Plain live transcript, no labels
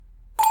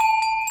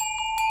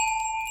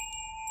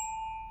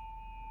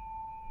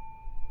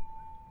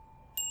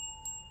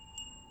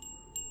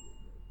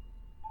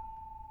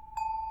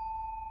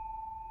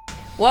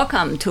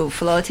Welcome to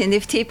Floating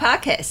Leaf Tea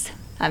Podcast.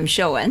 I'm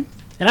Showen.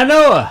 And I'm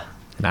Noah.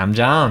 And I'm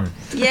John.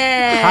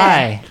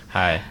 Yeah.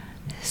 Hi.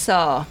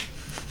 So,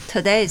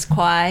 today is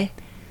quite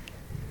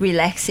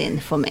relaxing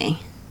for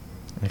me.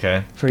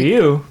 Okay. For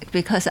you?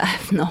 Because I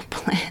have no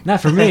plan. Not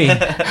for me.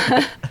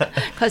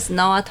 Because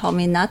Noah told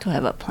me not to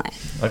have a plan.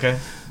 Okay.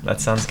 That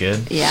sounds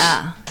good.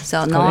 Yeah.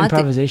 So, It's Noah, called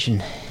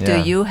improvisation.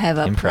 do you have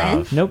a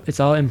plan? Nope,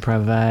 it's all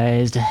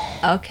improvised.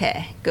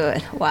 Okay,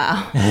 good.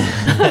 Wow.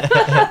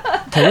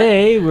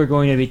 Today we're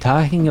going to be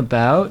talking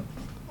about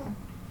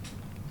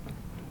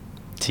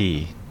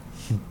Tea.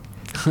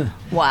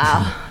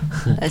 Wow.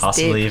 That's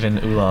Possibly deep.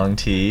 even oolong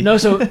tea. No,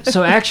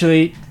 so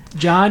actually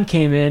John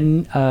came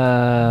in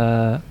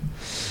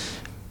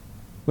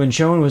when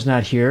Showen was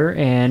not here,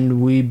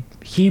 and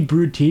he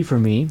brewed tea for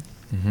me.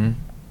 Mm-hmm.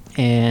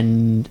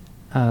 And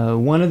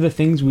one of the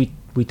things we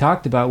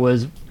talked about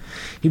was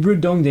he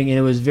brewed dongding, and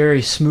it was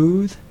very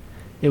smooth,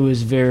 it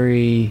was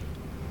very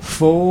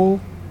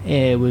full,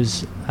 it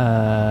was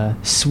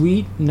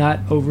sweet, not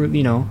over,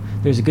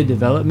 there's a good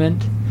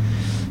development.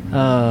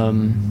 I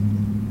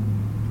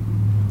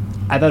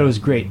thought it was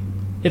great.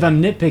 If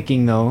I'm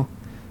nitpicking though,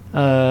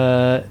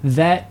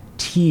 that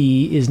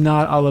tea is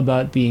not all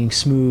about being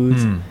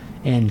smooth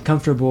and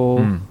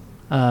comfortable.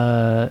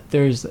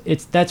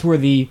 That's where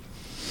the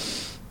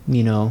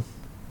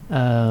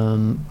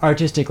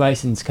artistic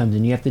license comes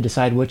in. You have to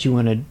decide what you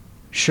want to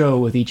show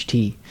with each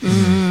tea.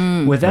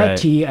 With that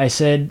tea, I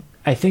said,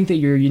 I think that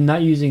you're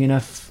not using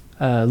enough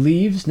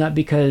leaves, not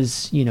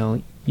because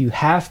you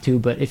have to,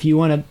 but if you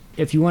want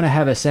to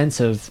have a sense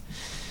of.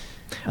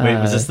 Wait,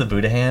 was this the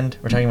Buddha hand?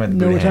 We're talking about the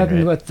Buddha No, we're hand,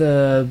 talking right? about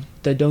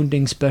the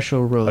Dongding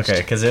special roast. Okay,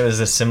 because it was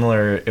a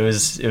similar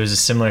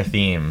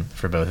theme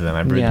for both of them.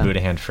 I brewed the Buddha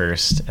hand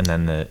first, and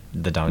then the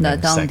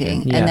Dongding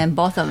second. Yeah. And then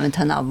both of them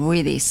turned out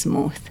really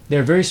smooth.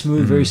 They're very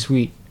smooth, very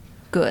sweet.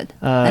 Good.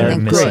 They're and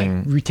then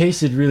missing- good.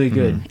 Tasted really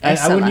good. I wouldn't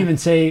Excellent. even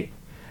say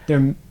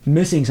they're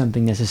missing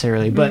something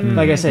necessarily, but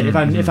like I said, if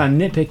I'm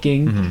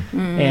nitpicking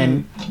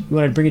and you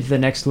want to bring it to the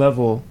next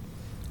level,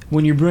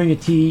 when you're brewing a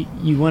tea,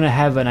 you want to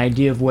have an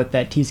idea of what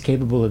that tea's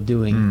capable of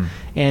doing.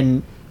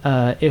 And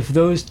if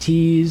those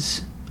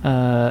teas,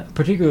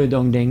 particularly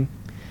Dongding,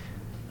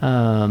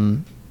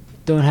 don't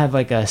have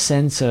like a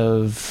sense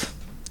of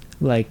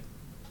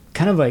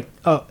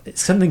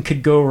something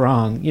could go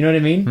wrong. You know what I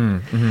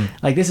mean?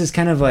 Like this is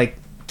kind of like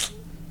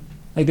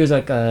there's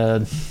like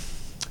a,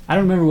 I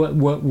don't remember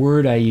what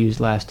word I used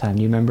last time.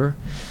 Do you remember?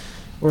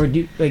 Or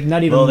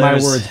not even my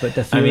words, but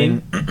the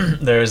feeling. I mean,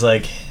 there's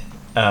like.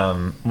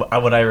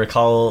 What I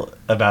recall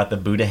about the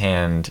Buddha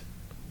hand,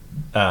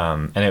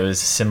 and it was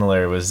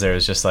similar, was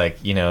there's just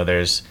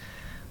there's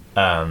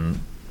I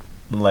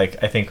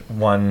think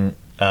one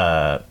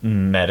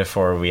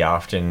metaphor we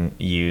often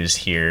use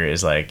here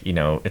is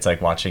it's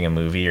like watching a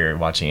movie or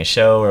watching a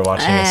show or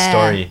watching a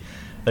story.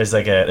 There's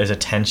a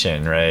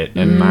tension, right?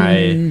 And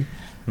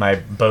my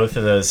both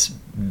of those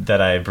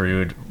that I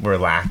brewed were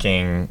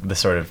lacking the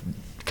sort of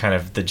kind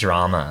of the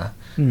drama.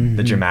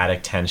 The dramatic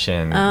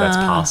tension that's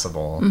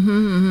possible.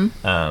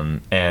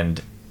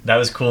 And that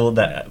was cool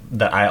that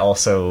I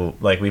also,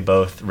 we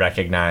both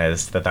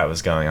recognized that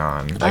was going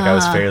on. I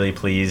was fairly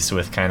pleased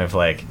with kind of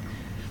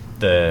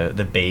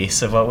the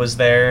base of what was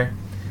there,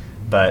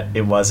 but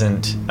it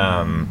wasn't,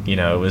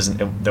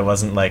 there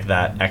wasn't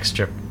that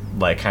extra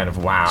kind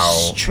of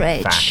wow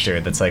Stretch. factor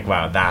that's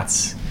wow,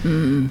 that's,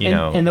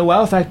 and the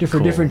wow factor for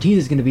cool. different teas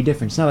is going to be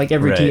different. It's not like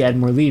every tea add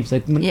more leaves. I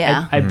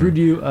brewed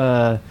you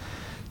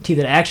tea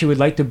that I actually would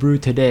like to brew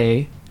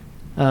today,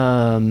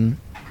 from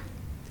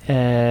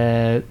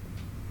the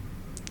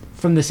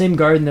same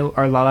garden that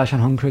our Lala Shan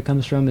Hong Tree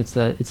comes from. It's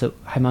a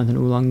High Mountain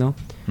Oolong though.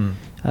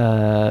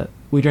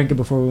 We drank it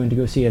before we went to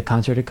go see a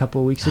concert a couple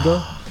of weeks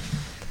ago.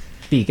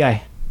 Big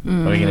guy.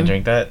 Are we gonna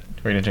drink that?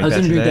 We're gonna drink that today? I was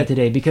gonna drink that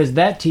today because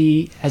that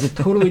tea has a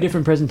totally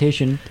different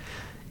presentation.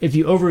 If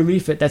you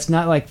overleaf it, that's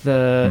not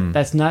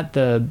that's not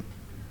the.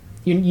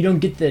 You don't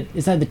get the.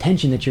 It's not the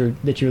tension that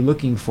you're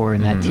looking for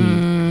in that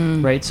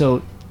tea, right?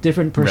 So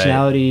different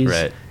personalities.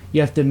 Right. You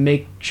have to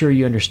make sure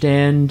you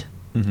understand,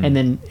 and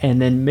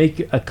then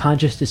make a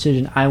conscious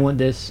decision. I want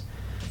this.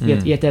 You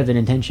have to have an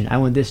intention. I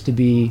want this to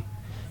be,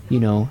 I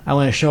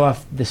want to show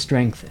off the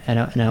strength, and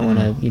I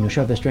want to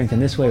show off the strength in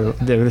this way, or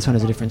this one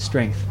has a different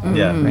strength.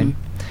 Yeah. Right.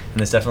 And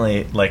this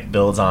definitely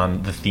builds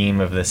on the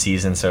theme of the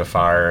season so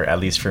far, at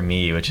least for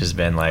me, which has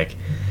been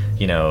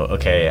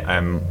okay,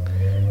 I'm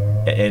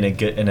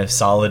in a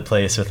solid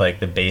place with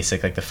the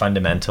basic, the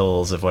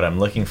fundamentals of what I'm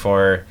looking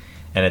for.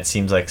 And it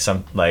seems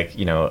I'm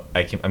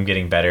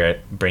getting better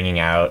at bringing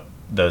out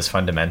those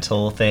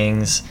fundamental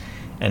things,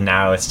 and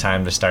now it's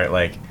time to start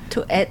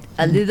to add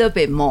a little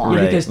bit more.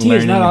 Yeah, because tea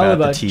is not all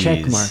about teas.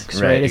 check marks,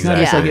 right? Right, It's not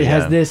just exactly. it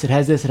has this, it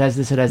has this, it has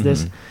this, it has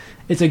this.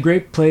 It's a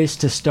great place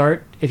to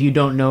start if you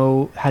don't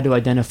know how to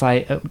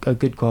identify a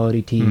good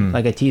quality tea,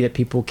 like a tea that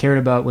people cared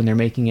about when they're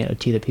making it, a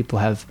tea that people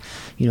have,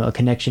 a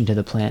connection to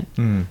the plant,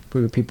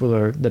 where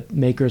the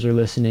makers are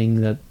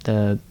listening,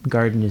 the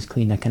garden is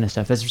clean, that kind of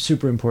stuff. That's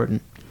super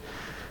important.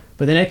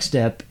 But the next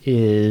step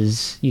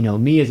is,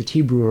 me as a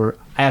tea brewer,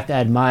 I have to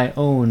add my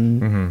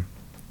own,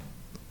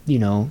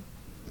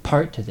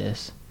 part to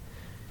this.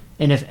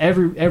 And if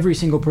every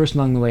single person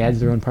along the way adds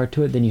their own part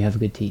to it, then you have a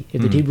good tea.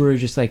 If the tea brewer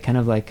is just like kind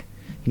of like,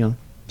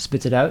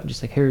 spits it out,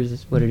 just like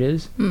here's what it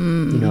is,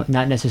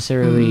 not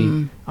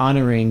necessarily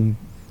honoring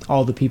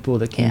all the people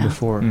that came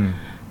before.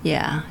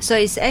 Yeah. So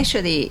it's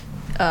actually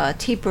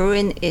tea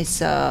brewing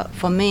is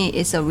for me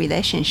is a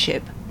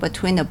relationship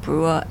between the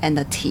brewer and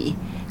the tea.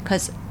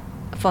 Because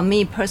for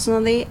me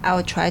personally, I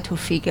would try to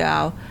figure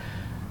out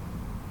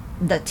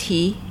the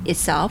tea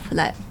itself,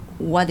 like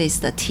what is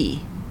the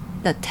tea,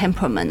 the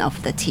temperament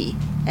of the tea,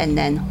 and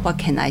then what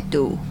can I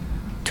do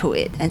to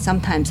it. And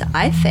sometimes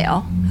I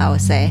fail, I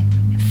would say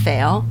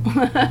fail,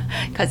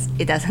 because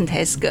it doesn't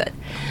taste good.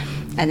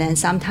 And then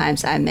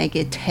sometimes I make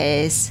it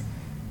taste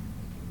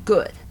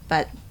good,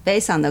 but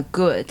based on the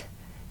good,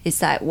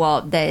 it's like,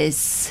 well,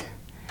 there's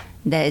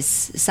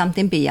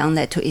something beyond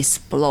that to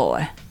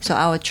explore. So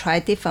I will try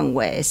different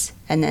ways,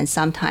 and then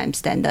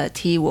sometimes then the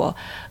tea will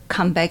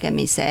come back at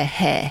me and say,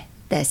 hey,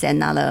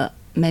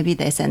 maybe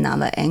there's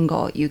another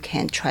angle you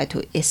can try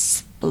to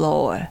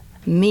explore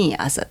me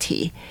as a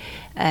tea.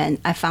 And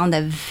I found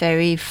that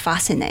very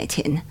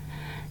fascinating,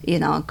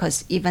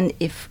 because even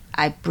if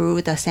I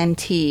brew the same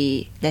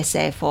tea, let's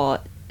say for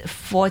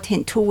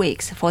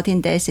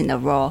 14 days in a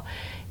row,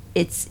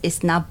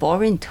 it's not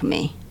boring to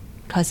me,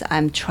 because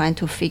I'm trying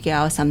to figure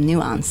out some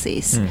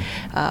nuances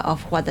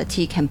of what the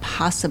tea can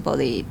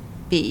possibly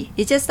be.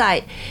 It's just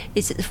like,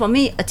 for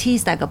me, a tea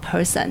is like a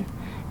person.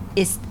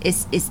 Is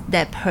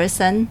that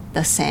person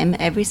the same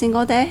every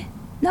single day?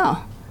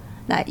 No.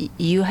 Like,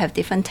 you have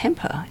different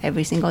temper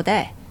every single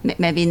day.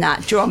 Maybe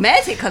not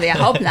dramatically, I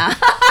hope not.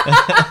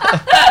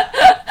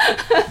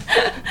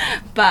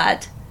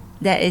 But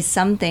there is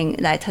something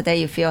like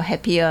today you feel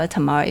happier,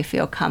 tomorrow you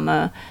feel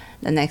calmer,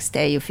 the next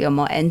day you feel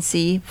more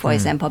antsy, for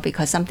example,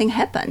 because something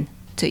happened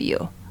to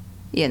you,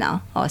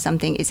 or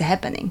something is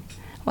happening.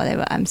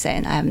 Whatever I'm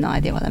saying, I have no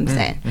idea what I'm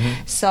saying.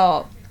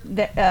 So,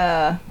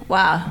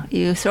 wow,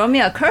 you throw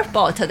me a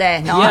curveball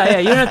today. No? Yeah,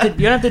 you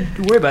don't have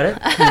to worry about it.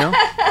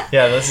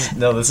 Yeah,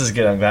 this is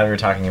good. I'm glad we're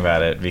talking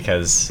about it,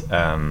 because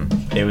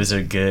it was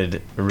a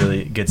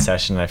really good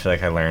session. I feel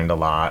like I learned a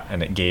lot,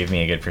 and it gave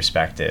me a good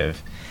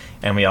perspective.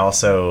 And we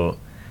also,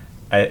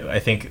 I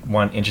think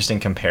one interesting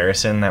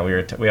comparison that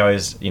we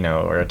always,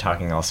 were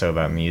talking also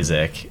about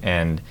music,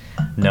 and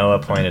Noah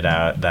pointed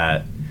out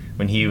that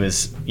when he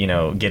was,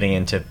 getting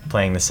into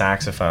playing the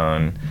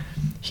saxophone,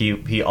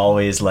 he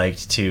always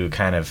liked to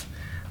kind of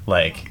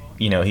like,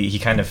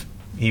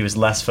 he was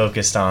less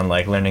focused on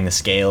like learning the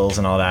scales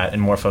and all that,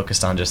 and more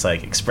focused on just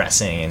like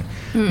expressing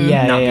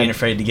and not being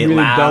afraid to get really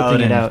loud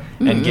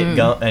and get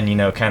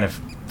and kind of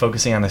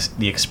focusing on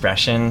the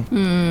expression.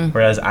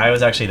 Whereas I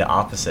was actually the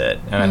opposite,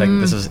 and I think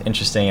this was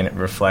interesting, and it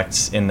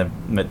reflects in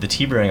the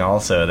tea brewing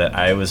also, that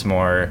I was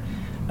more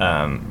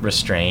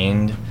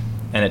restrained,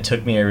 and it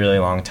took me a really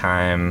long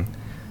time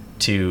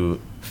to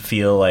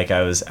feel like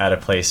I was at a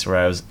place where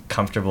I was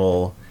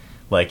comfortable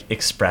like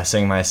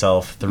expressing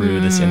myself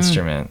through this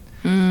instrument.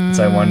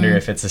 So I wonder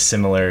if it's a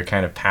similar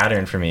kind of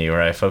pattern for me,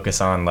 where I focus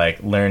on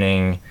like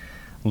learning,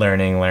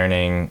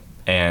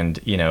 and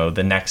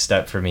the next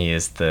step for me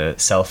is the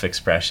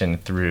self-expression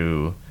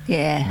through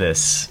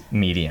this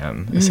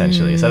medium,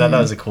 essentially. So I thought that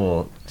was a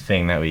cool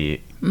thing that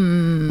we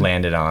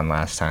landed on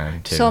last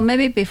time too. So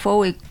maybe before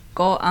we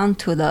go on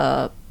to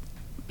the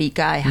big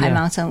guy, High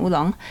Mountain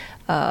Oolong,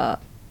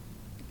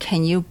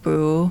 can you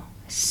brew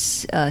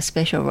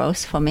special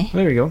roast for me?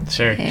 There you go.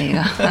 Sure. There you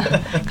go.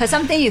 Because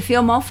something you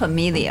feel more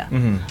familiar,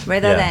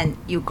 rather than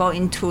you go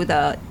into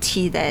the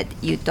tea that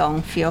you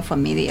don't feel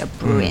familiar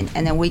brewing.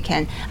 And then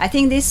I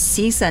think this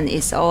season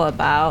is all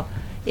about,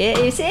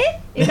 you see?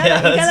 You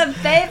got a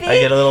baby. I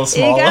get a little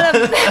small.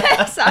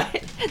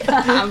 Sorry,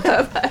 not on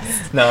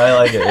purpose. No, I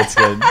like it. It's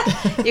good.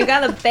 You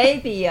got a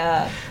baby.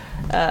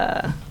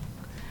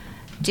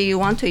 Do you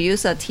want to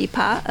use a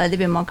teapot a little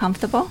bit more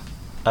comfortable?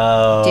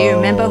 Oh, do you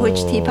remember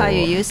which teapot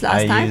you used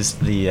last time? I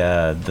used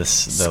the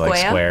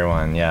square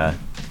one, yeah.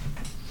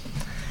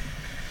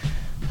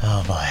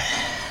 Oh boy.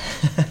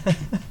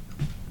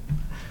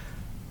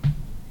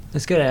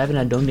 That's good. I haven't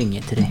had dongding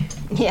yet today.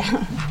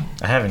 Yeah.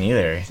 I haven't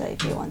either. So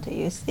if you want to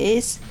use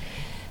this,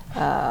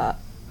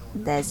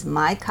 that's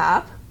my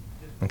cup.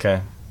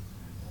 Okay.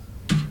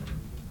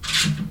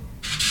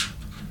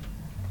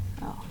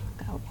 Oh,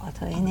 got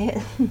water in it.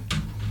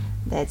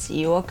 That's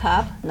your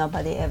cup.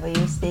 Nobody ever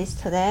used this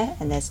today.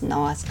 And that's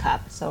Noah's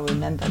cup. So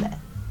remember that.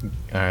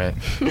 All right.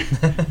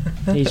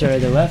 Each are to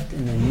the left,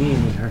 and then me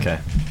and then her. Okay.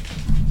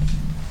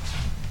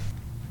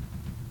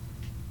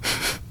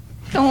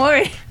 Don't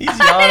worry. He's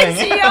yawning.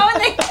 He's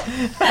yawning.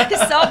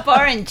 It's so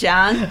boring,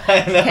 John.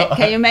 I know.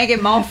 Can you make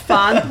it more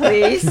fun,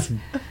 please?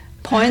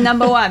 Point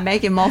number 1,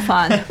 make it more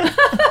fun.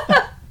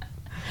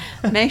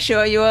 Make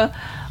sure your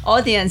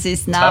audience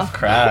is not... Tough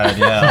crowd,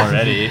 yeah,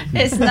 already.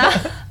 It's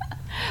not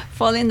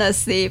falling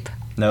asleep.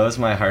 Noah's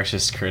my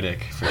harshest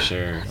critic, for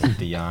sure. Like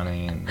the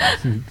yawning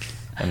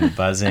and the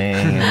buzzing.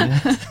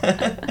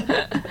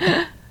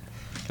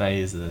 Can I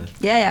use the...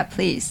 Yeah,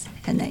 please.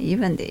 And then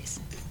even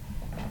this.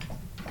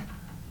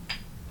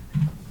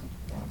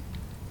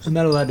 I'm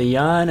not allowed to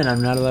yawn, and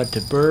I'm not allowed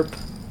to burp.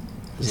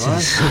 You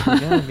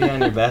gotta be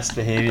on your best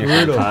behavior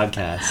for the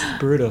podcast.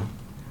 Brutal.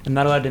 I'm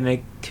not allowed to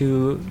make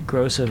too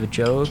gross of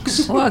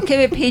jokes. Well, keep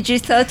it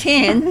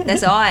PG-13.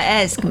 That's all I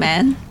ask,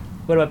 man.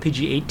 What about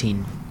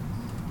PG-18?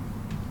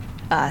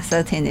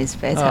 13 is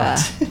better. Oh.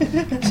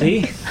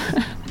 See?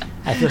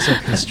 I feel so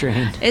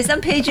constrained.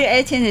 Isn't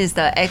PG-18 is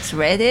the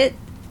X-rated?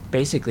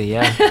 Basically,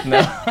 yeah.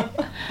 No.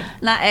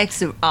 Not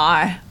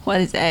XR.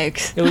 What is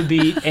X? It would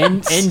be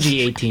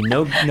NG-18.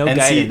 No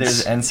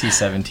guidance. There's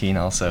NC-17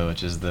 also,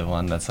 which is the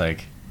one that's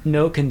like...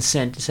 No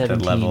consent 17.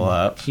 To level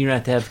up. You don't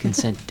have to have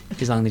consent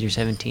as long as you're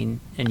 17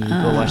 and you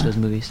go watch those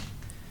movies.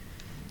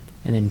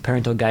 And then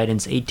parental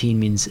guidance 18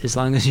 means as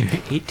long as you're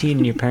 18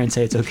 and your parents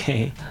say it's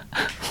okay.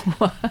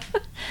 What?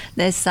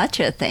 There's such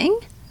a thing?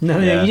 No,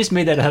 you just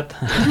made that up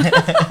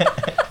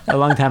a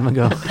long time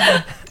ago.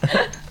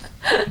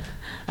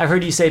 I've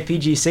heard you say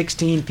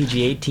PG-16,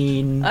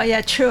 PG-18. Oh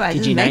yeah, true. I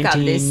PG-19. didn't make up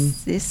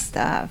this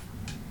stuff.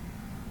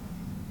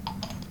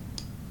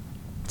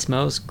 It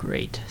smells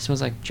great. It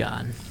smells like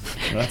John.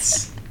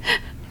 That's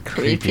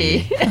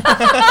creepy.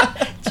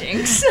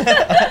 Jinx.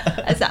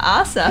 That's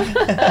awesome.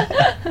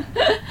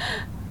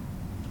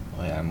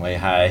 Boy, I'm way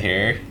high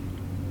here.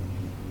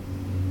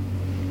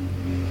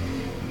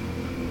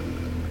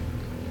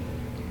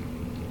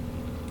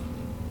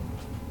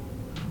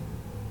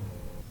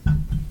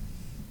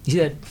 You see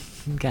that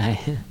guy?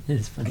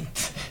 It's funny.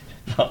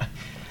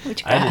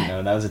 Which guy? I didn't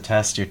know. That was a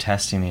test. You're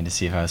testing me to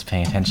see if I was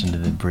paying attention to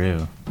the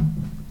brew.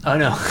 Oh,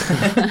 no.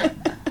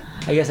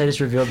 I guess I just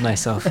revealed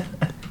myself.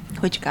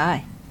 Which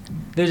guy?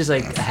 There's just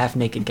like a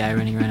half-naked guy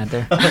running around out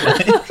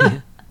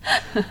there.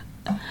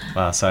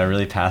 Wow, so I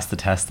really passed the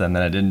test then,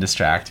 that it didn't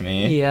distract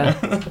me. Yeah.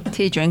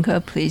 Tea drinker,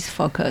 please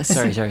focus.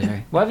 Sorry.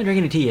 Well, I've been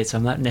drinking a tea yet, so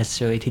I'm not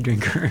necessarily a tea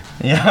drinker.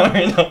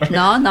 Yeah,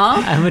 No.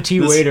 I'm a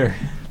tea waiter.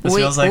 This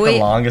feels like the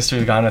longest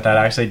we've gone without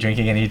actually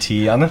drinking any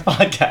tea on the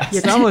podcast. Yeah,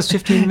 it's almost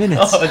 15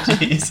 minutes. Oh,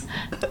 jeez.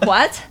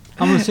 What?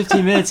 Almost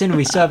 15 minutes in,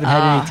 we still haven't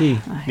had any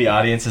tea. The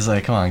audience is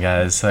like, come on,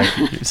 guys. Like,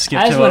 skip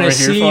I to just what want we're to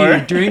see here you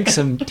for. drink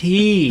some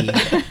tea.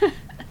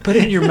 Put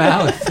it in your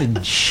mouth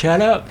and shut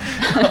up.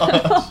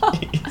 Oh,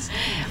 jeez.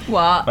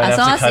 Well, Might as have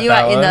to long as cut you are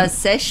that in one. the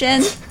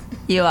session,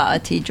 you are a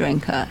tea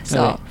drinker.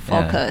 So Okay.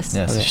 focus.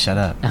 Yeah, so Okay. shut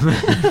up.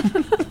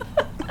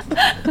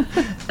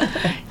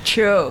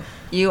 True.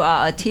 You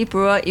are a tea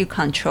brewer. You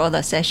control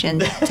the session.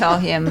 Tell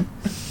him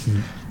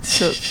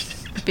to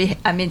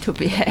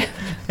behave.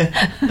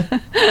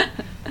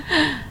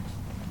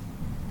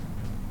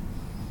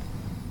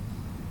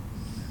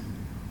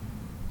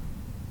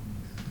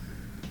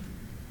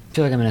 I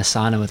feel like I'm in a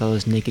sauna with all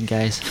those naked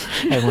guys.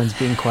 Everyone's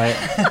being quiet.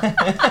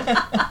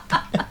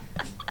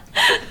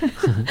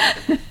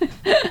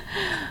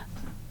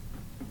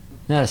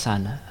 Not a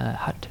sauna, a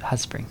hot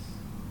spring.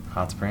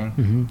 Hot spring?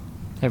 Mm-hmm.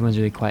 Everyone's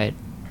really quiet.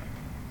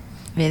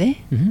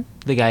 Really? Mm-hmm.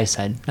 The guy's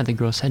side, not the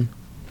girl's side.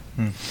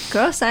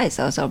 Girl side is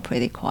also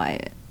pretty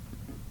quiet.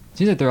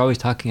 Seems like they're always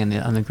talking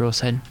on the girl's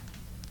side.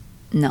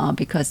 No,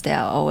 because they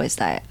are always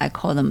like, I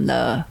call them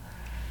the,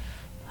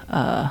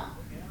 well,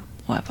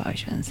 I probably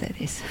shouldn't say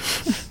this.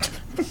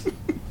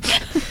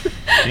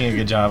 Doing a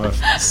good job of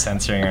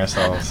censoring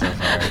ourselves so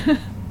far.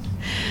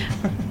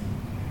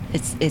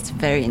 It's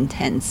very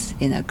intense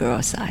in a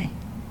girl side.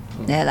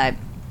 They're like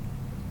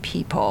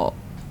people,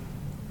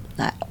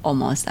 like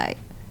almost like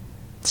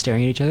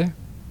Staring at each other?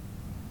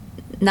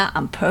 not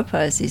on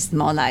purpose. It's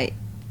more like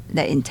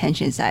the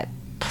intention is like,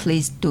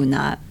 please do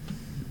not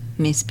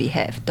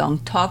misbehave.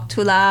 Don't talk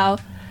too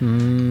loud.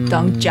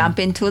 Don't jump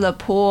into the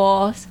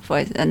pool.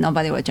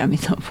 Nobody will jump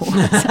into the pool.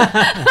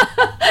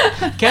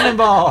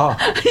 Cannonball!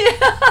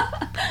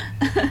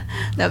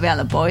 They'll be on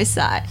the boys'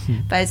 side.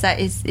 But it's like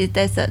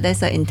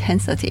there's an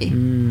intensity.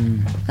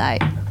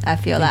 Like I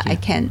feel like I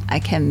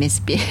can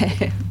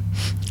misbehave.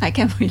 I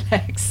can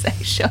relax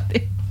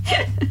sexually.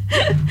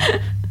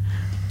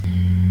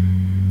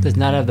 Does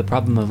not have the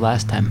problem of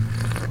last time.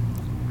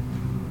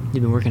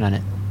 You've been working on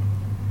it.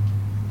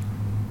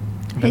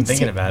 I've been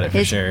thinking about it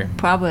for sure.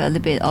 Probably a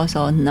little bit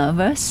also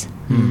nervous.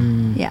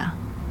 Yeah.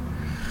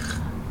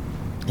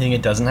 You think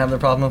it doesn't have the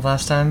problem of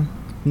last time?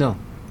 No.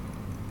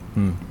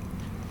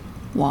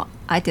 Well,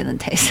 I didn't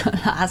taste it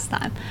last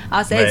time.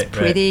 I'll say it's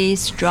pretty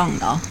strong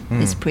though.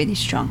 It's pretty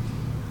strong.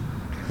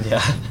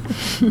 Yeah.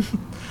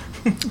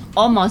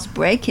 Almost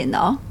breaking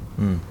though.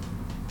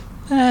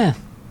 I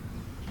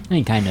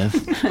mean, kind of.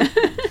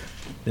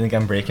 You think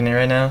I'm breaking it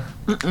right now?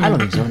 I don't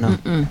think so,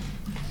 no.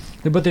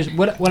 But there's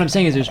what I'm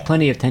saying is there's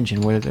plenty of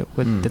tension that there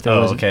wasn't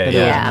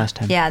last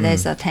time. Yeah,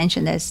 there's a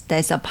tension.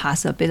 There's a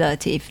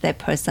possibility if that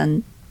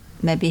person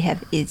maybe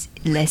have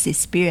less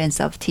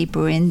experience of tea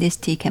brewing, this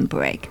tea can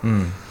break.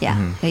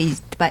 Yeah,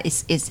 but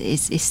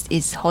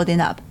it's holding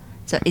up.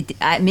 So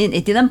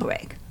it didn't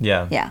break.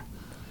 Yeah. Yeah,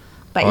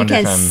 but you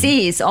can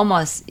see it's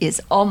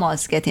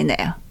almost getting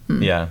there.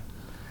 Yeah.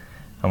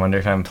 I wonder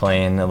if I'm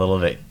playing a little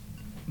bit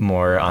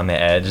more on the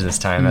edge this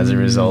time as a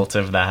result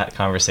of that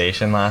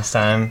conversation last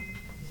time.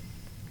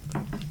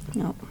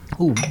 No.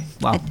 Ooh,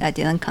 wow. I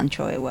didn't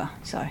control it well.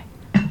 Sorry.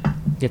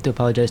 You have to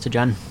apologize to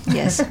John.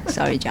 Yes.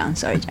 Sorry, John.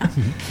 Sorry, John.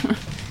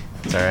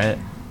 It's all right.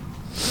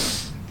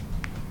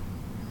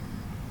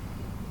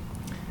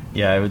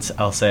 Yeah,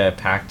 I'll say I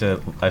packed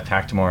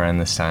more in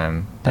this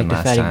time than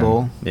last time. Packed a fatty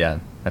bowl. Yeah,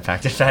 I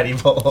packed a fatty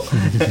bowl.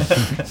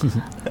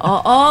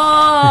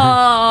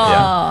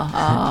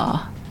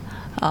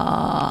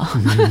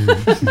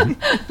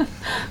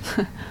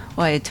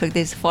 Well, it took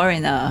this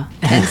foreigner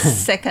 10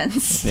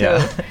 seconds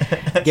to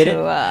get it.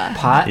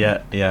 Pot. Yeah.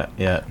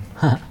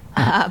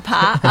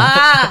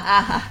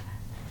 pot.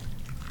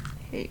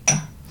 Here you go.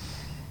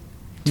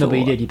 No, but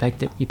you did. You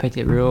packed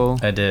it real.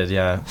 I did.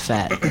 Yeah.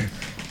 Fat.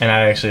 And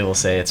I actually will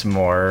say it's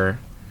more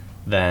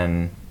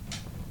than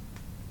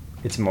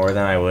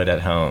I would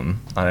at home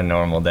on a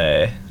normal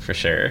day, for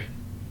sure.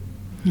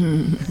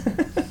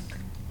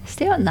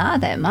 Still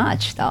not that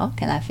much, though.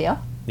 Can I feel?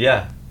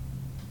 Yeah.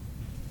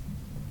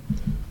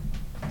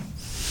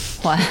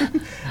 What?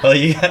 Well,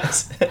 you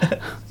guys,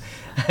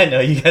 I know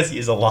you guys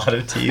use a lot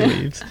of tea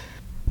leaves.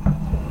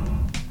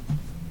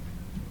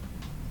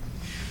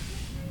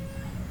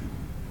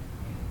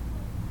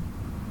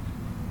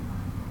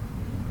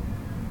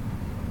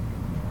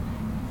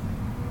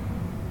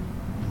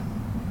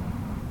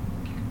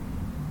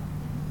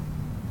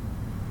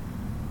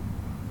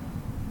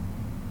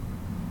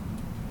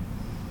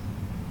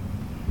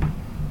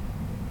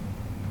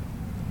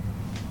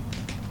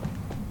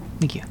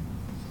 Thank you.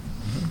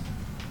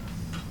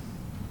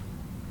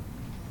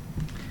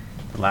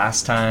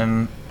 Last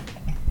time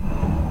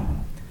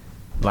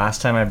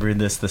I brewed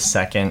this, the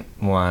second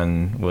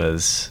one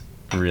was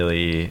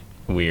really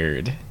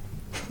weird.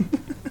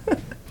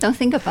 Don't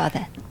think about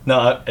that.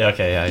 No,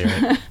 okay, yeah, you're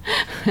right.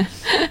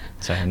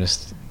 Sorry, I'm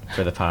just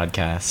for the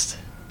podcast.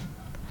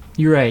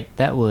 You're right.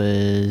 That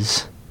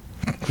was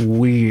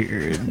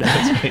weird.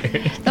 That's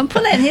weird. Don't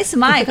put it in his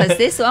mind, because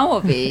this one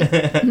will be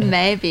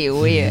maybe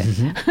weird.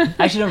 I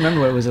actually don't remember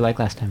what it was like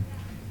last time.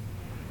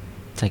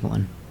 Second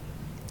one.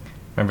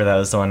 Remember that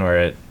was the one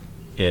where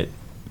it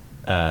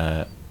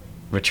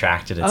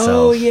retracted itself.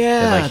 Oh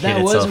yeah, it, like, that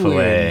hid was itself weird.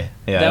 Away.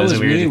 Yeah, that it was a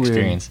weird really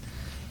experience. Weird.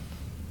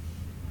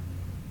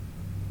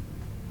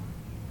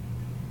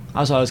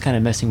 Also, I was kind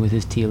of messing with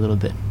his tea a little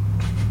bit.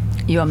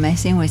 You're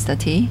messing with the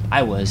tea?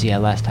 I was, yeah,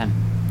 last time.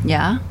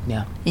 Yeah?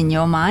 Yeah. In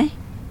your mind?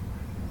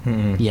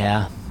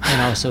 Yeah,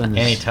 and also in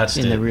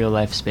the real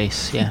life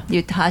space. Yeah.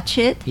 You touch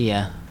it?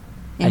 Yeah.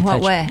 In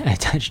what way? I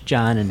touched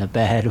John in a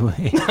bad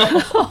way.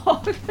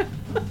 Oh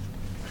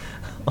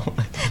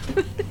my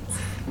God.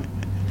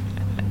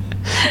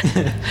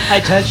 I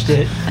touched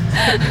it.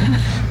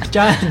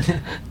 John.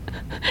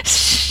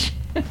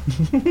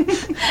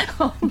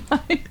 Oh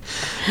my.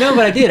 No,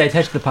 but I did. I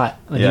touched the pot.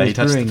 When Yeah, you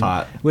touched the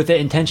pot. with the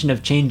intention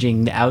of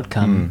changing the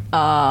outcome.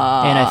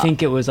 And I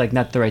think it was like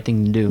not the right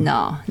thing to do.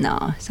 No.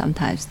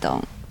 Sometimes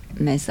don't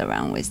mess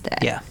around with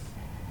that. Yeah.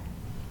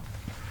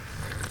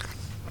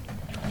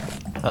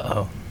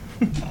 Uh-oh.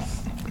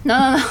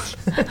 No.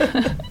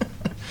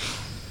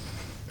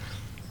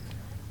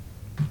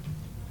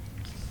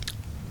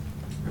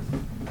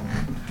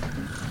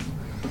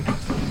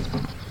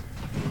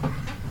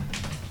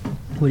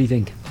 What do you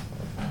think?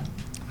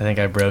 I think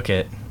I broke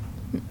it.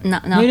 No.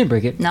 You didn't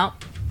break it. No.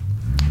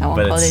 I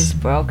won't call this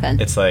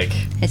broken. It's like...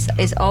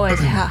 It's always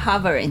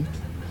hovering.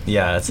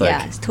 Yeah, it's like...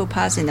 Yeah, it's 2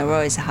 parts in a row.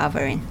 It's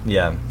hovering.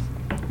 Yeah.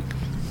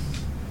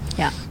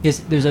 Yeah. Yes,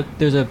 there's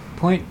a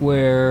point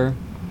where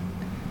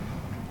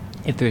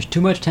if there's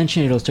too much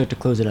tension, it'll start to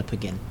close it up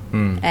again.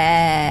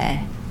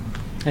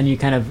 And you're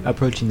kind of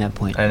approaching that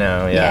point. I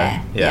know,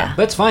 yeah. Yeah.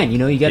 But it's fine,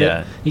 you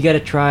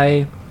gotta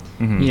try.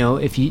 You know,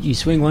 if you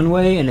swing one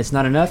way and it's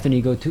not enough, and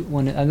you go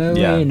another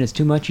way and it's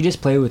too much, you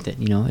just play with it.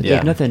 You know,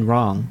 there's nothing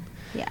wrong.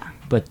 Yeah.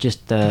 But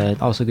just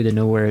also good to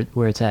know where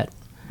it's at.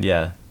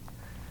 Yeah.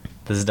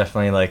 This is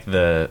definitely like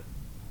the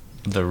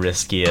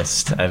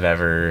riskiest I've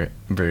ever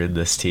brewed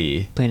this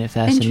tea. Playing it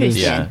fast and loose.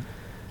 Yeah.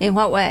 In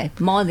what way?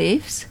 More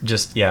leaves?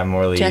 Just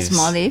more leaves. Just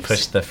more leaves.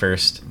 Push the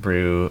first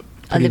brew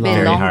a little bit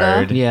very longer.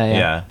 hard.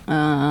 Yeah.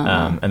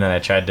 And then I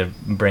tried to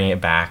bring it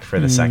back for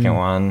the second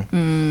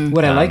one.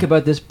 What I like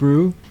about this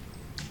brew,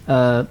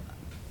 I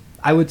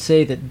would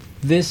say that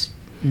this.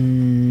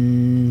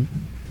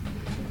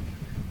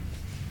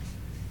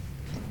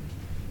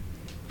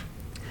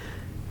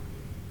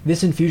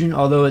 This infusion,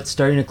 although it's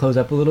starting to close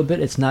up a little bit,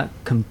 it's not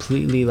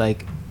completely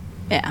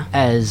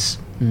as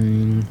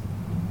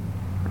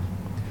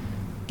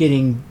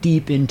getting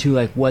deep into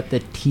like what the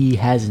tea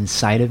has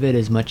inside of it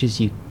as much as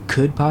you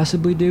could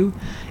possibly do.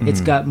 It's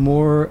got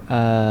more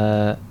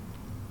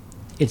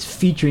it's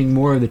featuring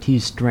more of the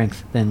tea's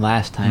strength than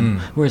last time.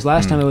 Whereas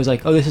last time it was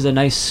like, oh, this is a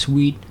nice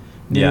sweet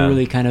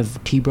really kind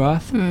of tea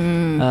broth.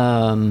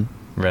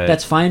 Right.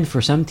 That's fine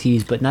for some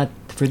teas, but not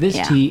for this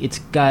tea. It's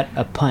got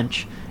a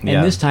punch.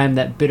 And this time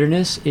that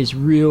bitterness is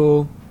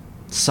real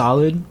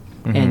solid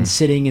and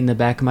sitting in the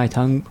back of my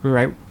tongue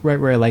right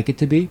where I like it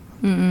to be.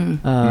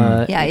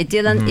 It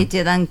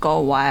didn't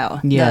go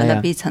wild. The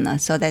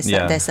bitterness. So that's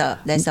a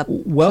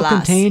well plus.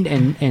 Contained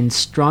and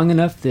strong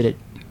enough that it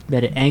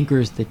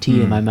anchors the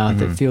tea in my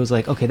mouth. It feels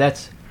like, okay,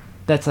 that's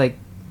like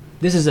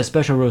this is a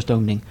special roast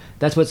dongding.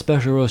 That's what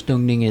special roast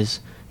dongding is.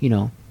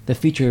 The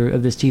feature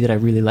of this tea that I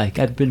really like.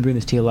 I've been brewing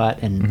this tea a lot,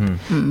 and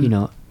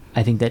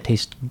I think that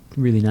tastes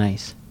really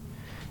nice.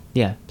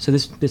 Yeah. So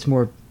this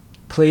more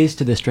plays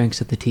to the strengths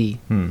of the tea.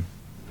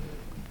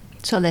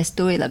 So let's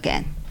do it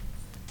again.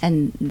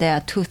 And there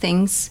are two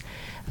things.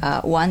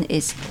 One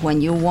is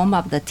when you warm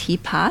up the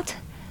teapot,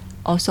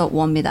 also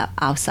warm it up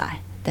outside.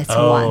 That's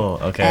one. Oh,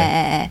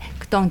 okay.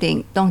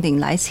 Dongding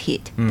likes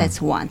heat.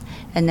 That's one.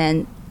 And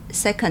then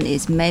second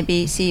is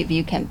maybe see if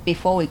you can,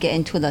 before we get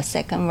into the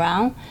second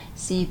round,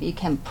 see if you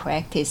can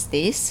practice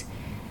this.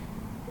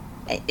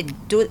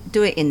 Do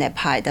it in that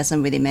pot. It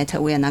doesn't really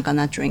matter. We are not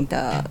gonna drink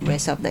the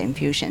rest of the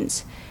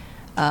infusions.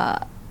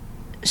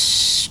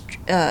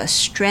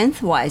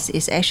 Strength-wise,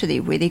 is actually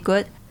really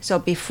good. So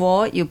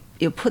before you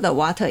put the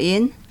water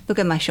in, look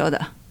at my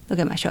shoulder.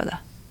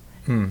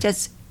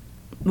 Just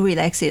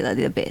relax it a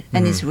little bit,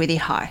 and it's really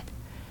hard,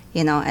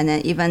 And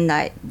then even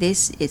like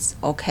this, it's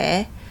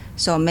okay.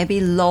 So maybe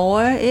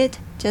lower it.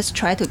 Just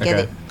try to get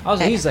it.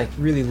 Also, he's like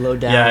really low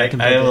down. Yeah,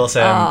 I will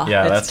say,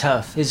 that's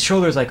tough. His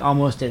shoulder's like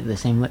almost at the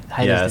same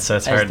height as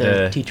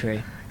the tea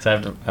tray.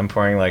 So I'm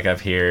pouring like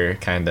up here,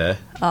 kind of.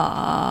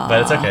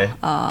 But it's okay.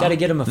 Gotta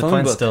get him a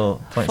phone book.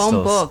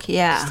 Phone book,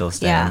 still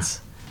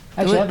stands.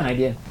 I actually have an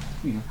idea.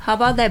 How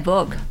about that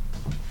book?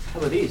 How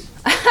about these?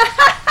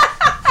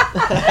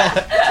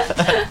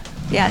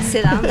 Yeah,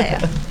 sit down there.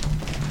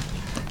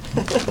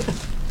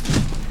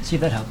 See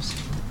if that helps.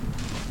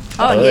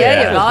 Here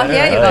you go.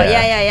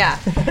 Yeah.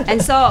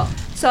 And so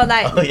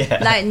like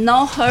like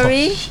no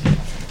hurry,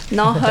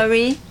 no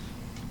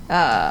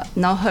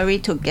hurry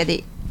to get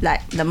it.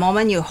 Like the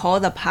moment you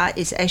hold the pot,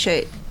 is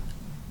actually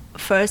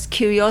first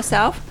cue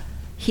yourself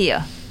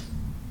here.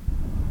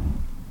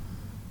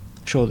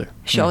 Shoulder.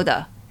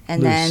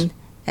 And loose.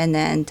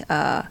 then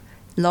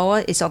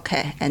lower is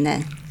okay, and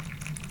then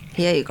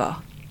here you go.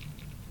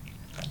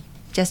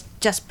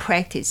 Just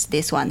practice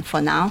this one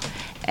for now,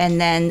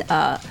 and then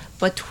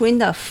between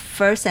the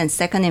first and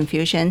second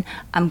infusion,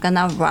 I'm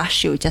gonna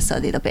rush you just a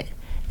little bit.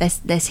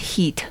 That's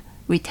heat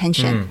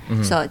retention.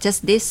 So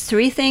just these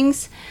three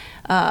things.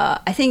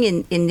 I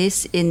think in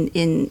this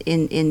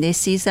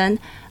season,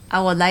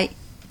 I would like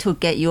to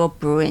get your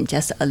brewing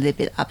just a little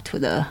bit up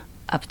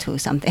to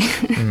something.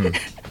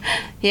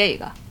 Here you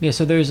go. Yeah.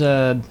 So there's.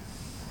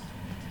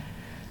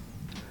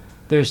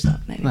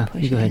 Maybe well,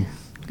 push you go ahead.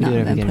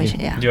 Push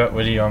it. Yeah.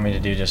 What do you want me to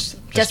do? Just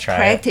try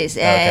practice.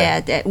 It?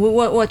 Yeah.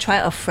 We'll try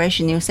a fresh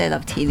new set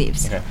of tea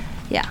leaves. Okay.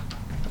 Yeah.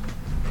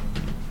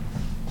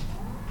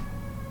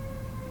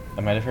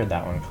 I might have heard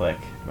that one click,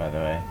 by the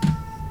way.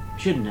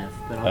 Shouldn't have,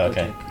 but I'll go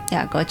check.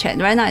 Yeah, go check.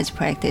 Right now it's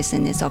practice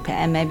and it's okay.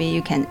 And maybe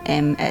you can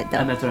aim at the...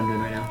 And that's what I'm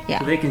doing right now. Yeah.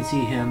 So they can see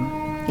him.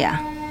 Yeah.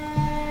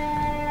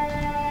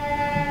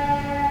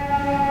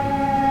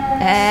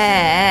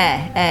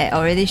 Hey,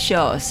 already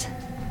shows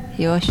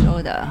your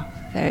shoulder.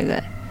 Very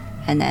good.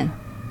 And then...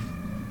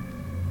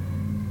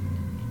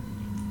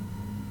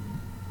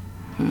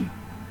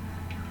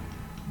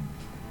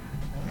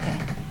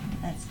 Okay,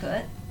 that's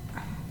good.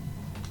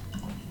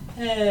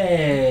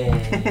 Hey!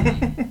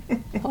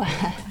 What?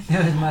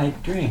 That was my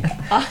drink.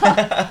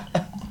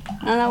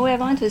 No, we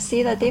want to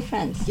see the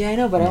difference. Yeah, I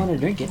know, but I want to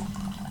drink it.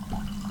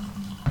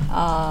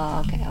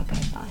 Oh, okay,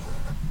 fine.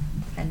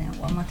 And then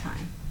one more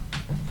time.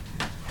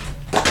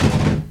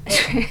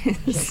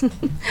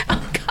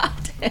 Oh, God.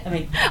 I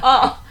mean,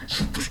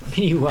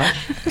 can you watch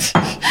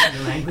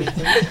the language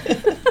thing?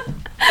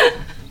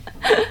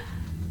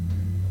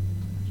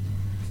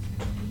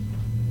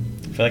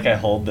 I feel like I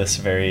hold this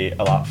a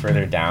lot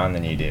further down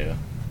than you do.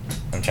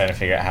 I'm trying to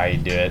figure out how you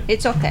do it.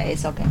 It's okay.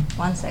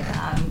 1 second,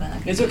 I'm gonna...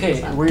 It's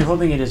okay. Where you're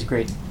holding it is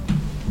great.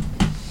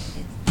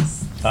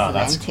 It's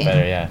that's slanting.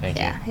 better, yeah, thank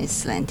you. Yeah, it's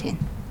slanting.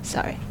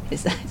 Sorry.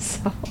 It's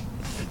so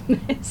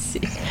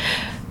messy.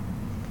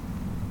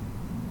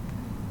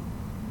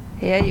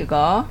 Here you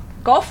go.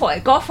 Go for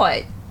it. One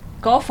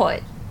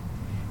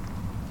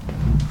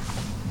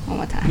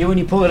more time. Yeah, when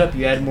you pull it up,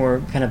 you add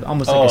more kind of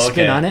almost like a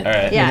spin on it. All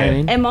right. Yeah, you know what I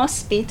mean? and more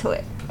speed to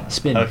it.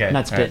 Spin,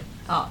 not spit. Right.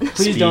 Oh.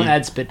 Please don't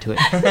add spit to it.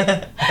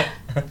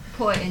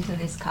 Pour it into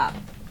this cup.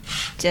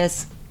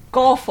 Just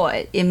go for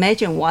it.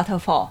 Imagine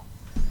waterfall.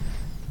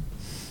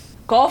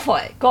 Go for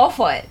it.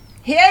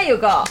 Here you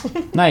go.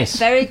 Nice.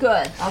 Very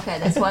good. Okay,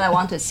 that's what I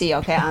want to see,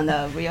 okay, on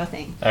the real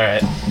thing. All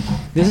right.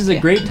 This is a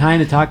great time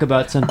to talk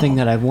about something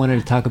that I've wanted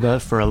to talk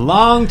about for a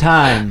long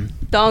time.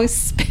 Don't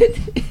spit.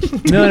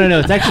 No,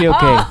 it's actually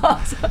okay.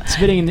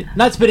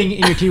 Not spitting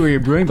in your tea where you're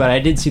brewing, but I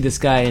did see this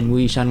guy in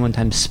Wuishan one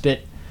time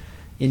spit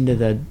into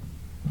the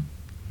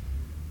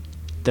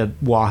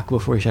wok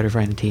before he started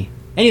frying the tea.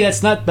 Anyway,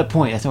 that's not the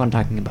point. That's not what I'm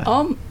talking about.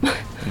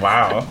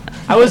 Wow.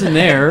 I wasn't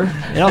there.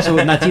 It also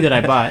was not tea that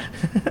I bought.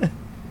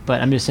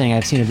 But I'm just saying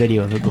I've seen a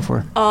video of it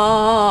before.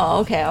 Oh,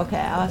 okay.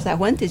 I was like,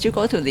 when did you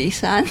go to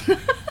Lisan?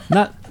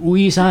 Not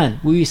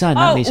Wuishan,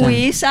 not Lisan.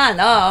 Wuishan.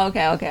 Oh,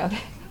 okay.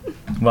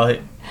 Well,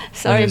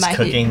 sorry, he was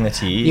cooking the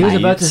tea. He was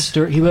about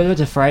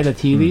to fry the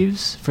tea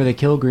leaves for the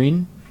kill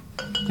green,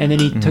 and then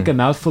he took a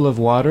mouthful of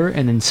water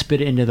and then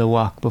spit it into the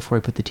wok before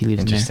he put the tea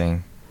leaves in there.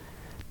 Interesting.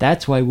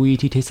 That's why Wu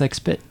tea tastes like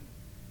spit.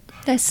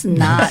 That's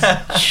not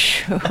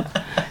true.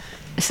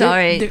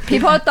 Sorry,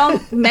 people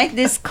don't make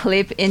this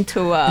clip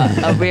into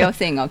a real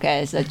thing.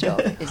 Okay, it's a joke.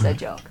 It's a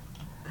joke.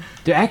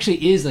 There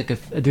actually is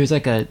there's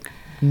a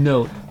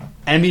note,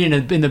 and I mean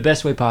in the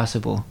best way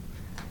possible,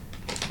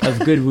 of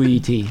good Wu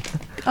tea.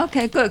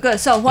 Okay, good.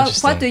 So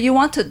what do you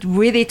want to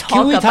really talk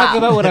about? Can we talk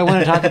about what I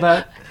want to talk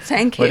about?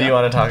 Thank you. What do you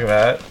want to talk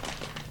about?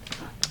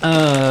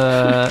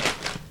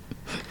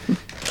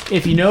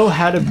 If you know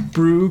how to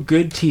brew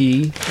good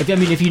tea,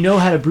 if you know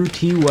how to brew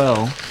tea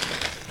well,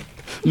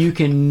 you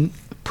can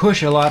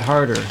push a lot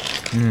harder.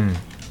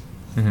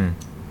 Mm-hmm.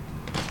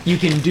 You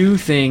can do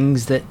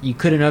things that you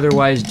couldn't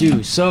otherwise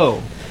do.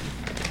 So,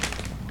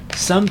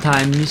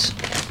 sometimes,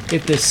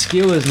 if the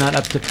skill is not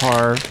up to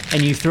par,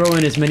 and you throw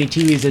in as many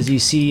tea leaves as you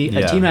see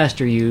a tea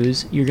master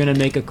use, you're going to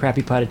make a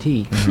crappy pot of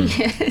tea.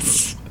 Mm-hmm.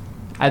 Yes.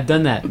 I've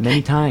done that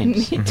many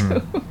times. Me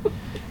too.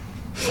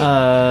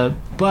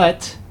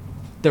 But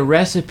the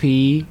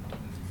recipe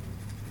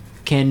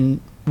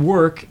can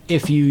work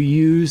if you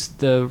use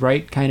the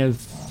right kind of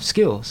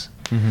skills.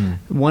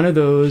 Mm-hmm. One of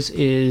those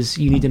is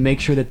you need to make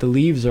sure that the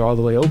leaves are all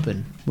the way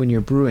open when you're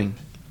brewing.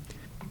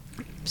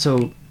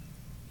 So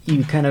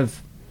you kind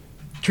of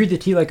treat the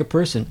tea like a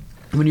person.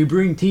 When you're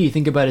brewing tea,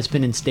 think about it's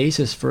been in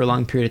stasis for a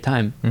long period of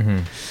time. Mm-hmm.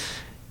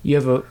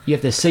 You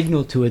have to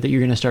signal to it that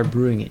you're going to start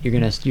brewing it. You're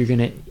going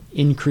to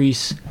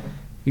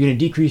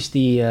decrease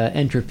the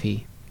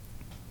entropy,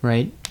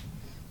 right?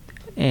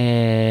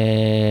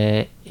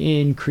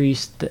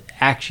 Increase the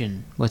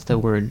action. What's the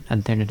word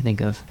I'm trying to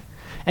think of?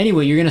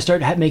 Anyway, you're going to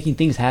start making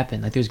things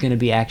happen. Like there's going to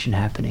be action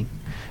happening,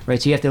 right?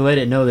 So you have to let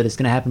it know that it's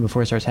going to happen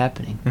before it starts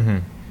happening. Mm-hmm.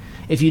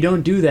 If you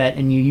don't do that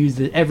and you use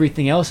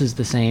everything else is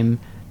the same,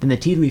 then the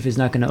tea leaf is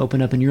not going to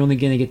open up, and you're only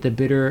going to get the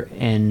bitter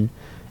and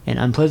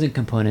unpleasant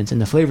components,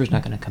 and the flavor's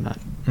not going to come out.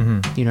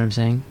 Mm-hmm. You know what I'm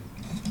saying?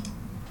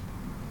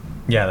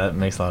 Yeah, that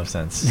makes a lot of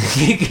sense.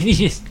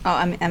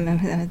 I'm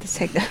going to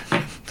take that.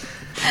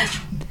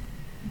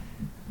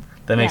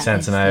 That makes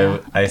sense, and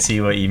I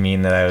see what you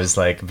mean, that I was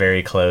like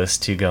very close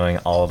to going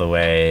all the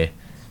way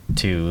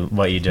to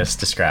what you just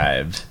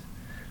described,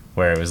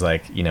 where it was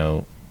like, you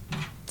know,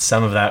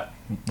 some of that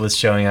was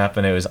showing up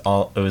and it was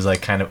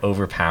like kind of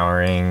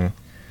overpowering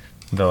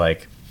the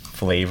like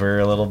flavor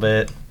a little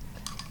bit,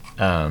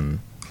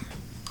 and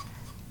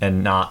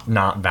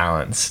not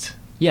balanced.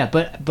 Yeah,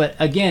 but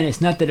again,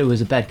 it's not that it was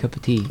a bad cup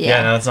of tea.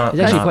 Yeah, no, it's not.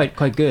 It's actually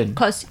quite good.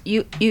 Because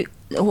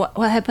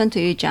what happened to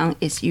you, John,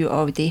 is you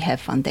already have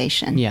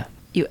foundation. Yeah.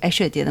 You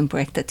actually didn't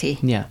break the tea.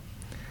 Yeah.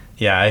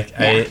 Yeah, I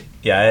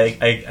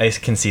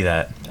can see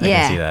that. I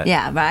can see that.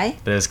 Yeah, right?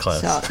 But it was close.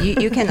 So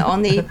you can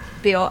only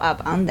build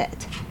up on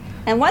that.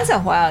 And once in a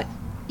while,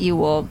 you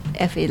will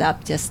F it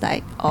up just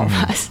like all of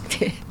us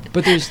did.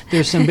 But there's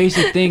some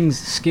basic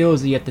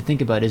skills that you have to think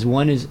about.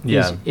 One is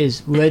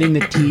letting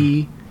the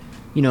tea,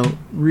 you know,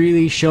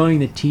 really showing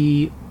the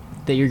tea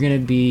that you're going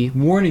to be,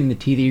 warning the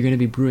tea that you're going to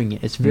be brewing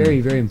it. It's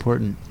very, very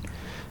important.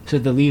 So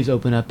the leaves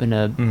open up in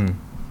a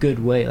good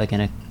way, like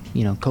in a,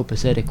 you know,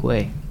 copacetic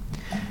way.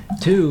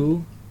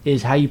 2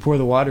 is how you pour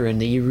the water in,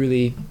 that you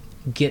really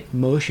get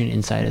motion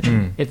inside of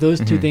them. If those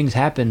two things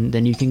happen,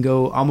 then you can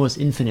go almost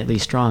infinitely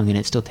strong and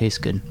it still tastes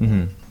good.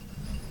 Mm-hmm.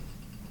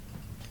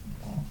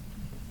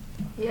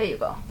 Here you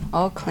go.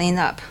 All clean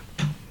up.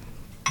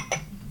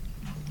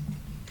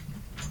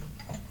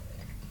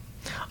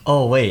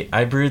 Oh, wait.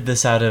 I brewed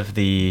this out of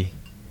the...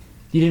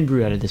 You didn't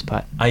brew out of this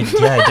pot. I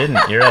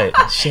didn't. You're right.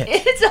 Shit.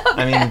 It's okay.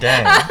 I mean,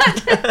 dang.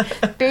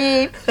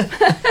 Beep.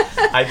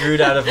 I brewed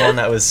out of one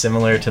that was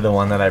similar to the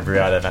one that I brewed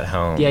out of at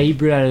home. Yeah, you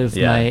brewed out of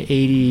my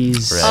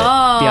 80s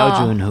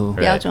Biaojunhu.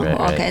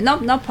 Biaojunhu. Okay,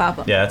 no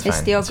problem. Yeah, that's fine. It's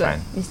still it's good.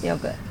 Fine. It's still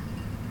good.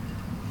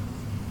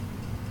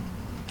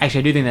 Actually,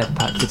 I do think that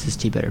pot fits this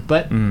tea better.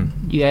 But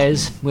you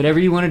guys, whatever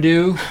you want to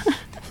do,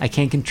 I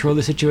can't control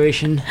the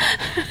situation.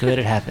 Let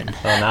it happen.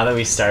 Well, now that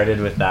we started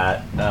with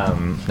that,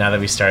 now that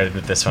we started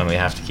with this one, we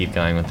have to keep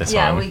going with this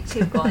one. Yeah, we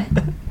keep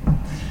going.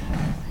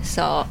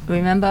 So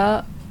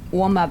remember,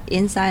 warm up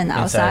inside and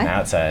outside. Inside and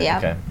outside. Yeah.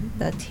 Okay.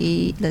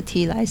 The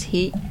tea likes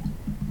heat.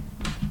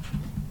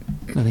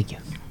 Oh, thank you.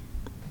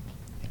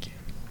 Thank you.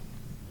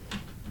 I'm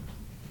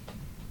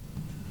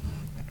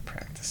gonna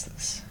practice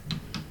this.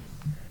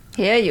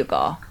 Here you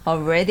go.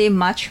 Already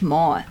much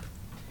more.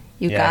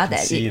 You got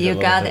it. You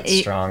got it.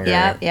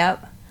 Stronger.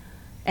 Yep.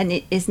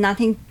 And it's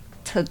nothing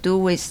to do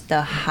with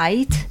the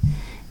height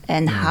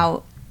and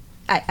how.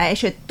 I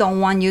actually don't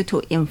want you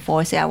to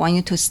enforce it. I want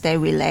you to stay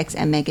relaxed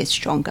and make it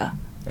stronger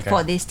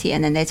for this tea.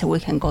 And then later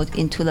we can go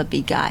into the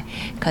big guy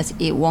because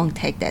it won't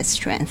take that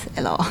strength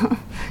at all.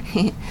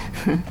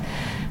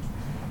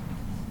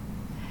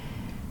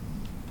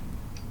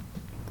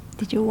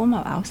 Did you warm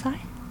up outside?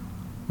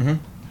 Mm-hmm.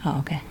 Oh,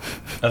 okay.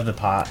 Of the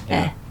pot.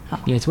 Yeah.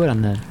 Yeah, it's wet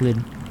on the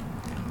lid.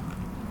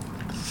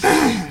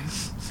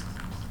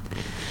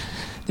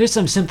 There's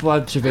some simple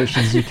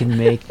observations you can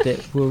make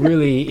that will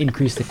really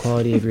increase the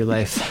quality of your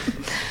life.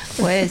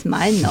 Where is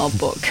my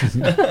notebook?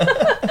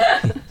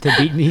 To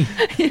beat me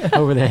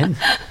over the head?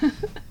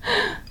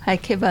 I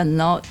keep a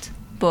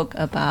notebook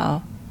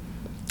about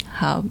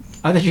How?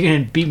 I thought you were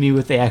going to beat me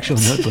with the actual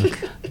notebook.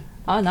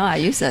 Oh, no, I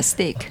use a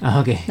stick. Oh,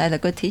 okay. Like the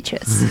good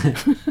teachers.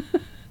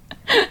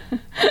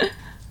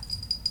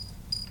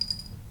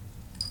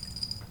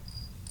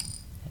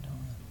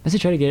 Let's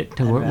try to get it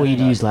to what you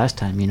used last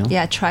time, you know?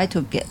 Yeah, try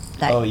to get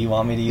like... Oh, you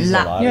want me to use a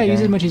lot Yeah, again?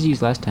 use as much as you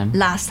used last time.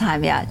 Last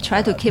time, yeah.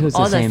 Try to keep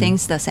all the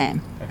things the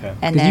same. Okay.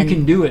 And Because then you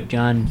can do it,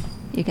 John.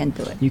 you can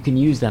do it. You can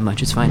use that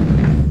much. It's fine.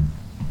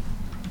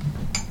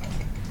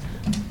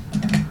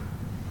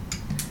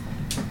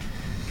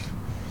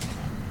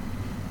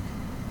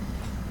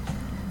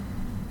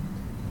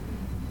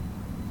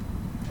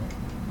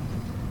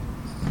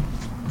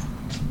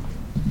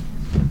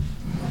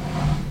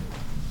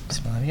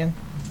 Smell it again?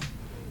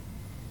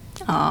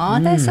 Oh,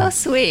 that's so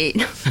sweet.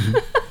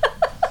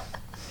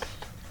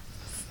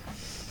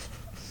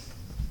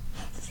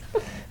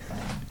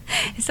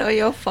 It's all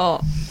your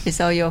fault. It's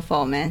all your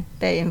fault, man.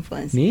 Bad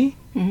influence. Me?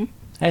 Hmm.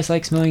 I just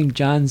like smelling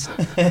John's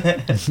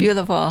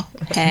Beautiful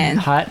hand.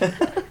 hot,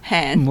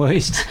 Hand.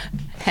 moist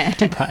Hand.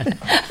 teapot.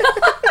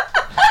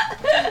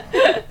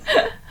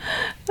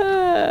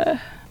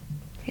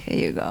 Here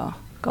you go.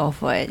 Go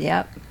for it.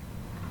 Yep.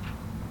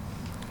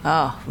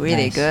 Oh,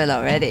 really Nice. good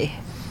already.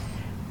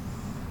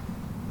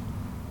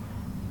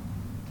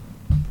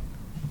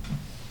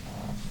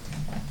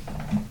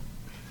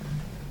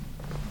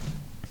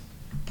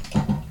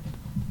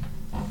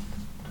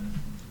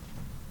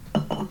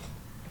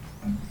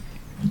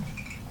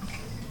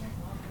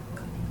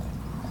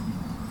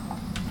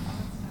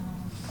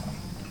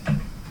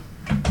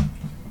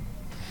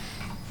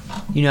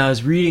 You know, I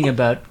was reading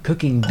about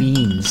cooking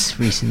beans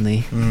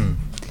recently.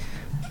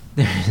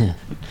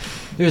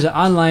 There's an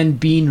online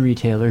bean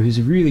retailer who's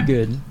really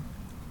good.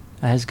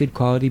 Has good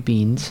quality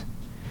beans,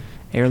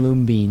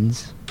 heirloom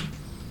beans.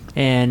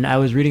 And I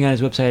was reading on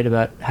his website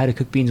about how to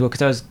cook beans well,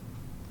 because I was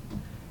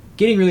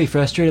getting really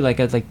frustrated.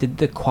 Like, I was like, did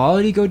the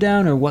quality go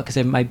down or what?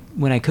 Because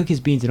when I cook his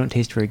beans, they don't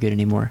taste very good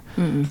anymore.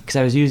 Because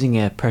I was using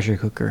a pressure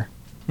cooker.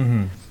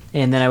 Mm-hmm.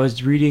 And then I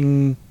was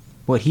reading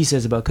what he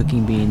says about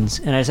cooking beans,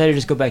 and I decided to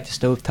just go back to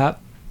stovetop,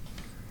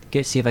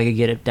 see if I could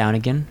get it down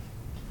again.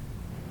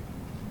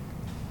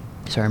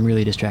 Sorry, I'm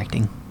really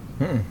distracting.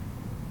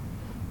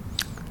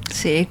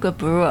 See, good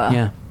brewer.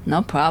 Yeah.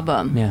 No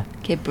problem. Yeah.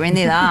 Keep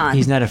bringing it on.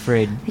 He's not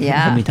afraid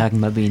Yeah. of me talking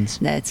about beans.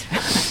 That's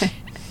right.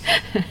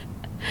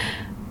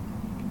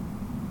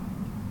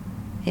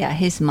 Yeah,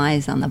 his mind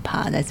is on the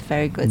pot. That's a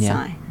very good Yeah.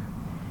 sign.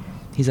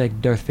 He's like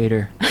Darth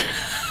Vader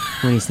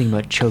when he's thinking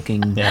about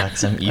choking Yeah,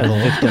 because I'm a evil.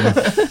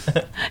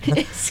 victim.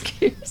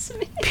 Excuse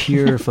me.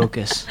 Pure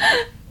focus.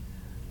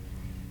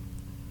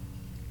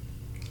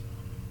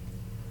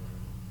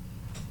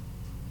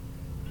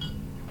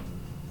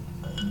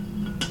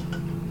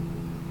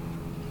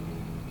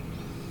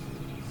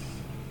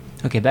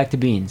 Okay, back to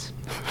beans.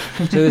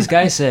 So this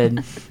guy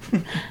said,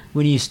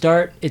 when you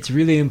start, it's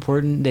really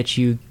important that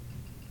you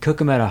cook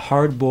them at a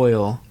hard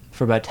boil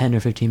for about 10 or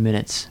 15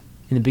 minutes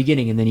in the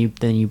beginning, and then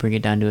you bring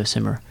it down to a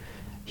simmer.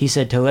 He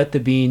said to let the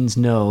beans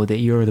know that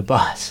you're the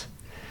boss.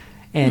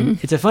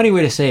 And it's a funny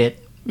way to say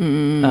it.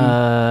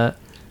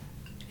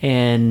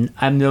 And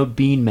I'm no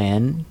bean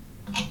man,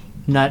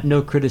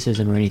 no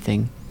criticism or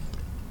anything.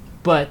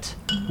 But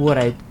what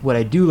I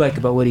do like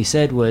about what he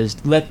said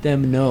was let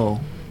them know,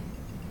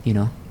 you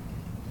know.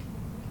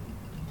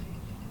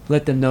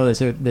 Let them know that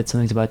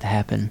something's about to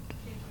happen,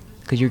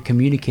 because you're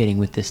communicating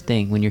with this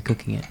thing when you're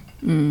cooking it.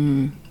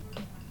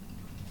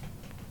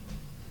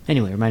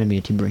 Anyway, it reminded me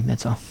of timbering.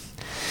 That's all.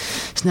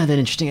 It's not that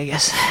interesting, I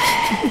guess.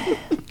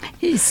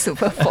 He's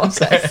super focused.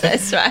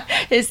 That's right.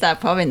 He's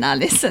probably not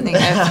listening.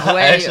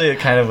 Actually, it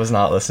kind of was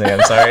not listening.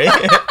 I'm sorry.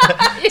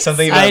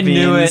 Something about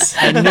beans.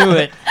 I knew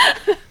it.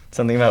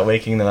 Something about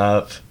waking them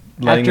up.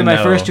 After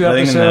my first two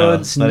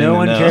episodes, no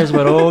one cares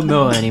about old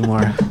Noah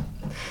anymore.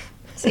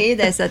 See,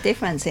 there's a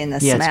difference in the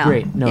Yeah, smell. it's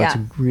great. No, it's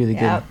really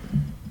good. Yep.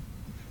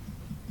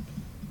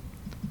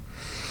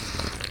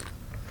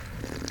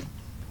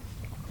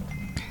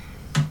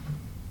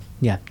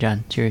 Yeah,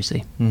 John,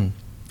 seriously.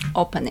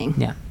 Opening.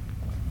 Yeah.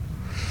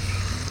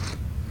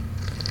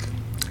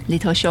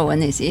 Little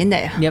Showen is in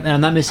there. Yep, and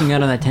I'm not missing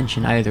out on that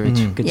tension either. It's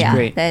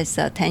great. There's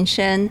a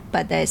tension,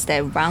 but there's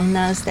the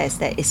roundness. There's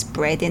the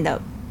spreading.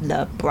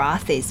 The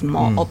broth is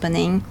more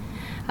opening.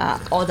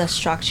 All the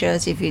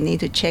structures, if you need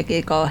to check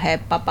it, go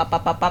ahead, pop, pop,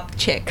 pop, pop, pop,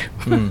 check.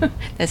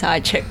 That's how I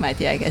check my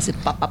tea, I guess.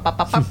 Pop, pop, pop,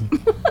 pop, pop.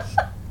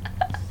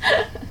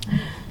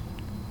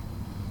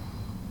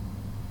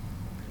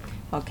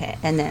 Okay,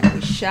 and then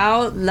we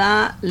shall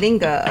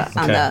linger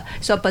on the...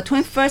 So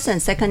between first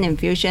and second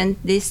infusion,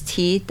 this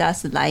tea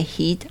does like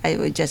heat. I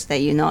will just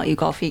let you know, you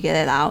go figure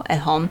it out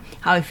at home.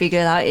 How you figure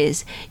it out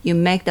is you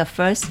make the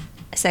first,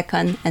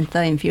 second, and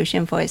third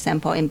infusion, for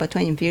example, in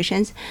between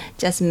infusions,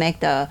 just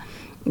make the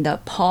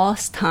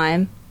pause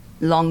time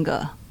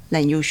longer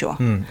than usual.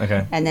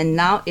 Okay. And then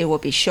now it will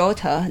be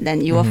shorter than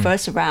your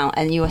first round,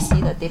 and you will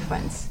see the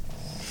difference.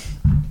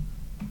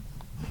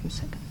 One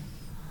second.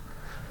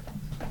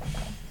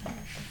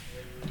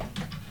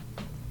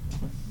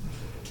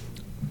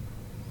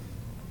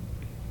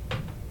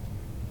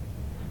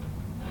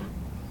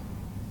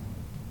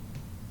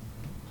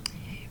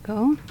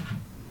 go.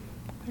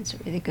 It's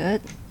really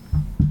good.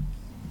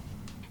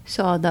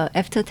 So the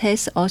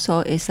aftertaste also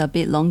is a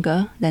bit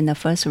longer than the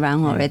first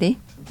round already.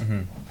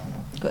 Mm-hmm.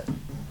 Good.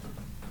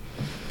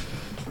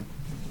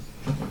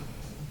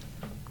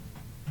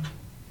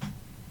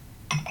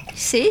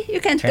 See, you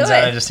can do it. Turns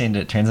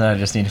out I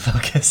just need to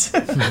focus.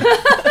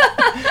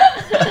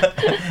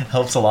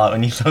 Helps a lot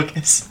when you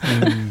focus.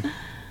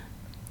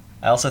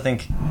 I also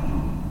think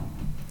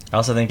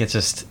it's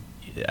just,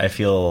 I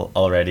feel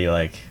already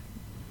like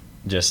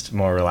just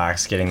more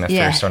relaxed getting the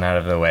first one out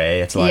of the way.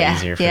 It's a lot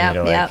easier for me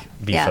to like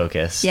be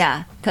focused.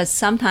 Yeah, because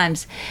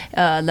sometimes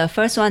the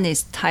first one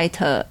is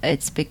tighter.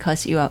 It's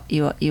because you are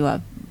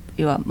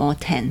more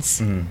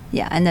tense. Mm-hmm.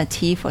 Yeah, and the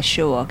tea for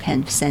sure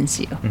can sense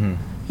you. Mm-hmm.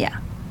 Yeah.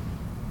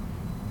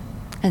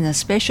 And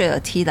especially a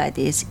tea like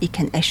this, it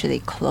can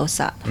actually close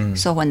up.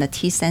 So when the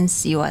tea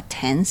sense you are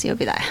tense, you'll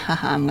be like,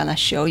 haha, I'm going to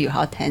show you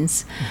how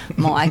tense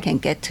more I can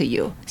get to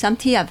you. Some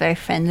tea are very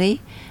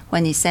friendly.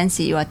 When it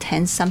senses you are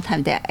tense,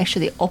 sometimes they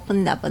actually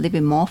open up a little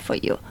bit more for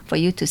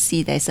you to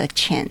see there's a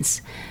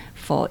chance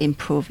for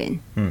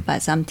improving.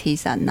 But some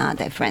teas are not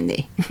that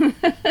friendly.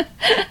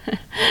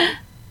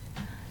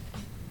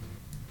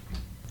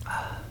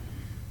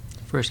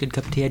 First good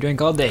cup of tea I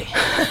drank all day.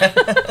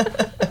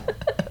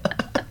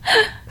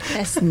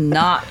 That's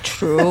not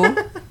true.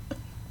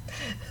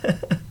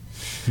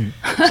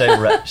 Should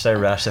I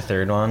rush the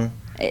third one?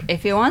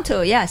 If you want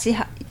to,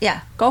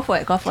 go for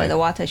it. Go for it. The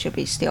water should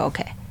be still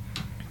okay.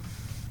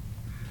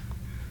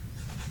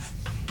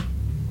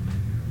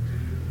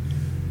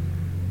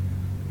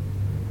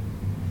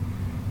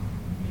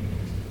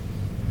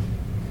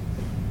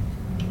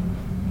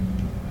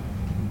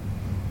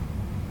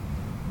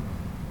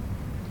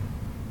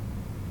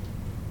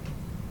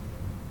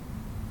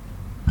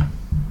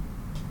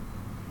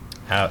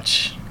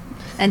 Ouch.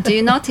 And do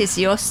you notice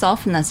your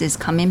softness is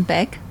coming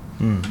back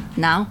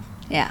now?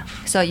 Yeah.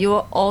 So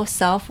your old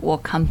self will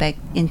come back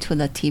into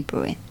the tea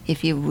brewing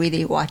if you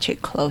really watch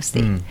it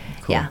closely.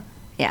 Cool.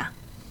 Yeah.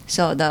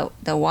 So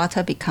the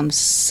water becomes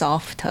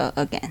softer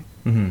again.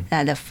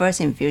 Mm-hmm. The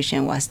first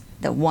infusion was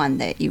the one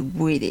that you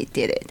really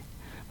did it,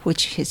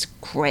 which is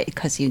great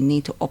because you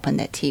need to open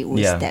the tea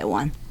with that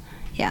one.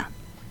 Yeah.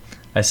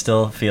 I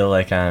still feel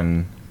like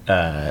I'm.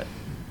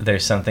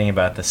 There's something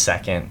about the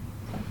second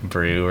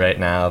brew right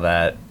now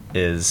that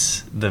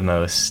is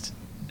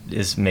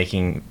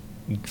making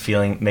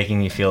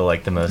me feel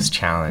like the most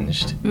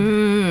challenged.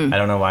 I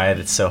don't know why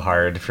it's so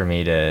hard for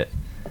me to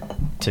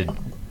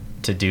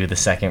do the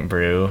second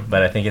brew,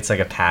 but I think it's like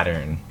a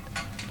pattern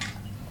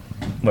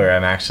where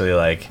I'm actually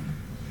like,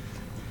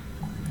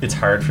 it's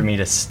hard for me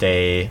to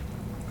stay.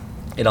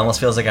 It almost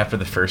feels like after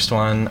the first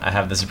one I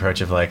have this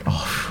approach of like,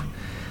 oh,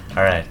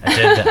 all right,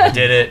 I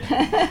did it.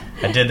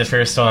 I did the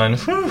first one.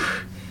 Whew.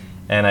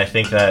 And I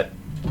think that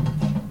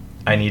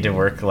I need to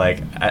work, like,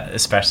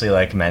 especially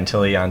like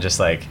mentally on just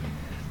like,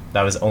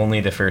 that was only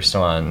the first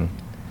one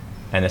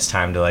and it's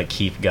time to like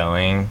keep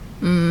going.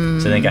 So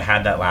I think I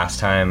had that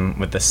last time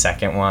with the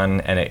second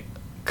one and it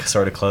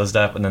sort of closed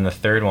up, and then the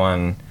third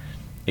one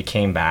it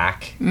came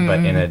back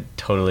but in a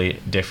totally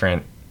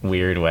different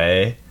weird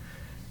way.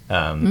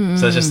 So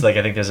it's just like,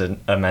 I think there's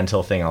a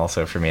mental thing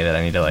also for me that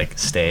I need to like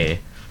stay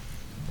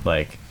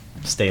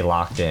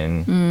locked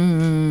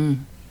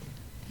in.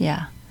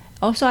 Yeah.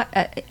 Also,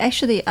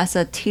 actually, as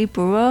a tea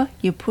brewer,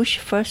 you push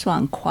first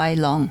one quite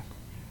long.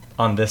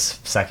 On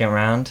this second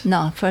round?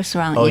 No, first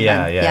round. Oh, even.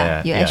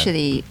 yeah. You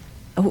actually,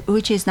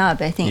 which is not a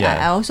bad thing.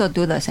 Yeah. I also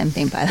do the same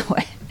thing, by the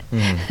way.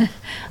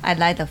 I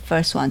like the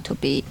first one to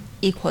be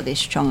equally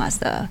strong as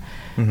the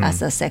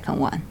second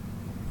one.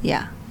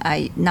 Yeah.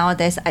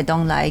 Nowadays I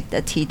don't like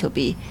the tea to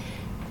be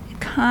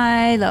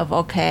kind of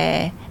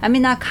okay. I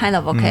mean, not kind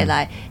of okay,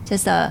 like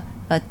just a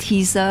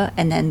teaser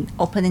and then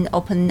opening,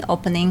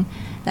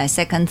 like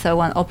second, third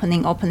one,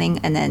 opening,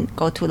 and then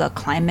go to the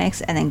climax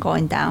and then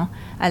going down.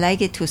 I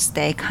like it to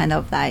stay kind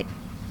of like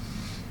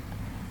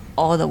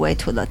all the way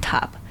to the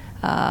top.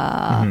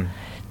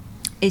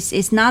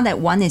 It's not that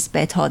one is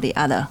better or the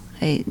other.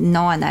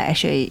 No, and I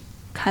actually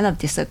kind of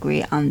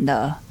disagree on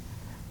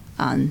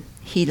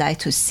he like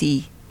to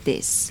see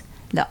this,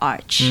 the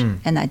arch,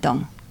 and I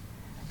don't.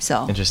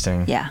 So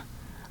interesting. Yeah.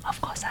 Of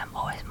course, I'm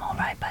always more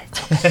right, but it's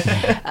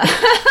okay.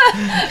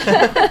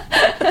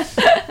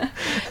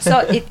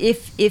 So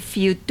if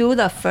you do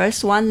the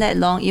first one that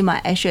long, you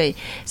might actually,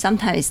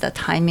 sometimes it's the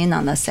timing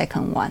on the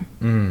second one.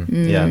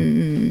 Yeah.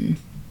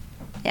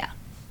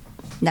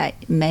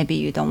 Like maybe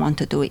you don't want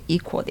to do it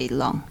equally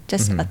long,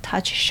 just a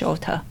touch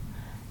shorter.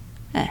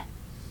 And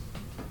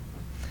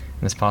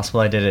it's possible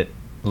I did it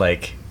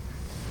like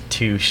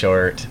too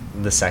short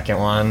the second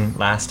one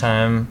last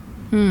time.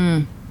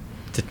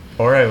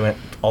 Or I went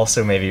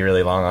also maybe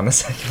really long on the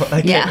second one.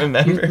 I can't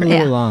remember. A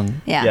little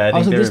long. Yeah. I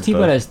think also, this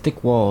teapot has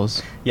thick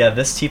walls. Yeah,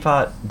 this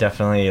teapot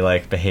definitely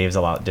like behaves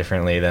a lot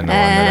differently than the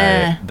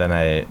one that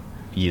I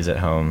use at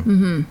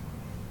home.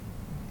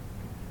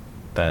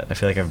 But I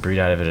feel like I've brewed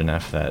out of it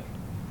enough that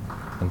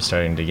I'm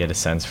starting to get a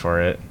sense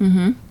for it.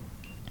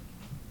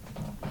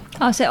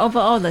 I'll say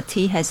overall the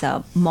tea has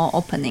a more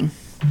opening.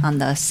 on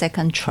the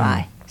second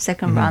try,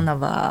 second round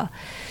of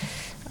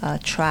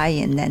try,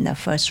 and then the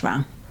first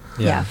round.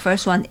 Yeah,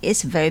 first one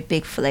is very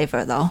big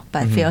flavor though,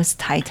 but feels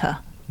tighter.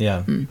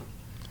 Yeah.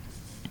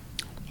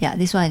 Yeah,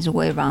 this one is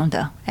way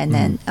rounder, and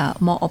then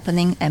more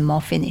opening and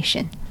more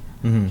finishing.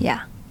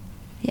 Yeah.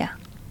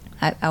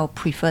 I'll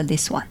prefer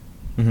this one.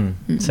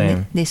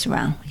 Same. This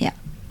round, yeah.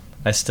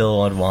 I still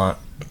would want,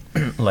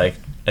 like,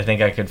 I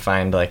think I could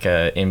find like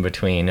a in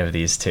between of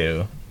these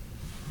two.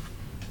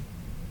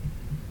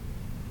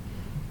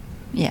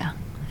 Yeah,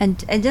 and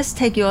just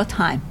take your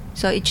time.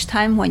 So each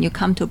time when you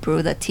come to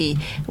brew the tea,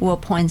 we'll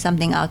point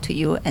something out to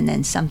you, and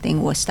then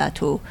something will start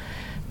to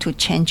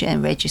change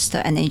and register,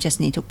 and then you just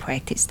need to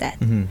practice that.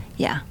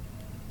 Yeah,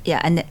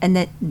 and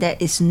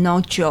that is no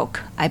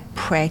joke. I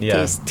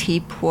practiced tea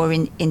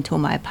pouring into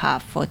my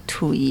pot for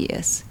 2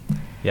 years.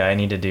 Yeah, I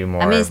need to do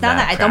more. I mean, it's of not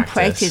that I don't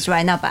practice. practice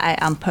right now, but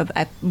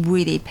I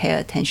really pay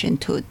attention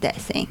to that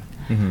thing.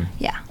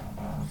 Yeah.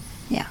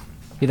 Yeah,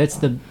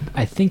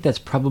 I think that's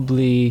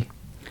probably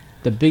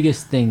the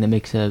biggest thing that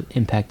makes an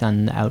impact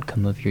on the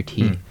outcome of your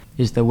tea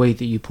is the way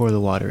that you pour the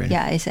water in.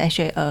 Yeah, it's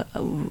actually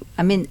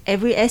I mean,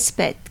 every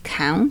aspect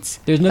counts.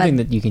 There's nothing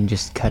that you can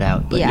just cut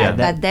out. But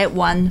but that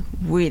one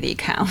really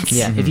counts.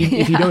 Yeah, if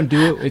you don't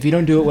do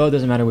it well, it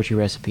doesn't matter what your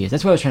recipe is.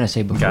 That's what I was trying to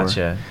say before.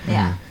 Gotcha.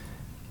 Yeah.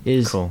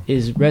 Is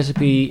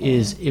recipe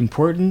is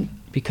important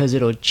because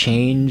it'll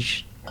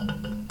change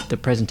the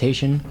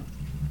presentation.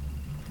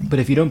 But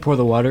if you don't pour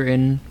the water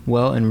in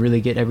well and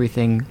really get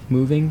everything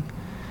moving,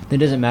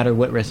 then it doesn't matter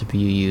what recipe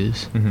you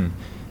use.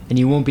 And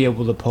you won't be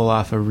able to pull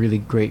off a really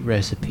great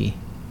recipe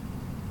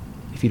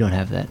if you don't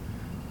have that.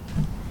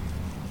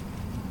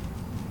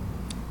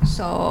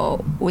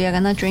 So we are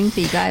gonna drink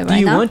the guy right now.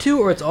 Do you want to,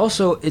 or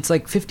it's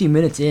like 50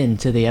 minutes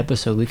into the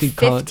episode. We could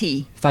call 50.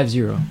 it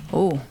 50.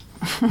 Oh.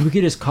 We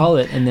could just call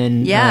it and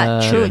then true.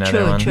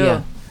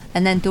 Yeah.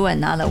 And then do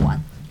another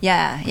one.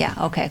 Yeah.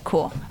 Okay,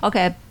 cool.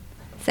 Okay.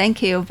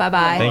 Thank you.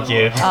 Bye-bye. Thank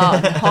you. Oh,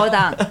 hold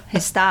on. He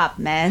stopped,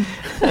 man.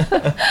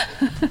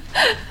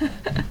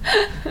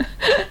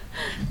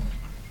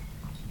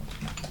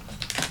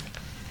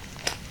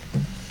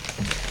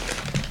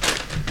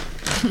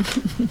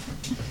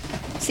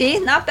 See,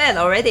 not bad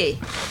already.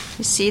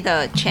 You see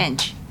the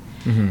change.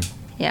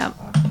 Yeah.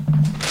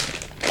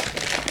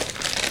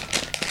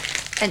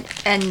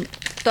 And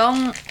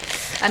don't.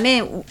 I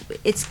mean,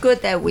 it's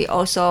good that we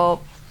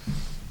also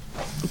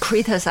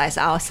criticize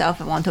ourselves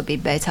and want to be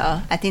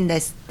better. I think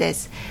it's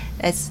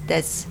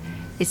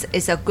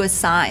a good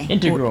sign.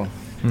 Integral.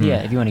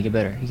 Yeah, if you want to get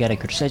better, you gotta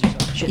criticize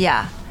yourself. Shit.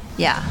 Yeah.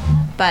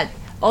 But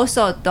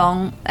also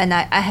don't. And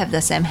I have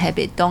the same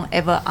habit. Don't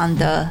ever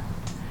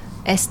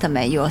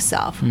underestimate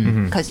yourself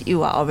because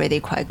you are already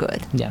quite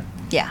good. Yeah.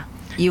 Yeah.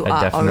 You I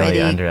are definitely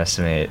already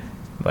underestimate.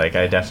 Like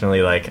I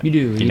definitely like. You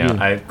do.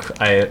 I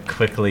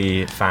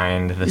quickly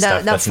find the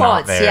stuff that's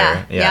faults, not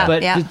there. Yeah.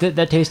 But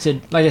that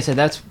tasted, like I said,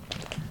 that's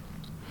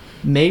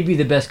maybe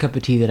the best cup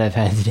of tea that I've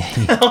had today.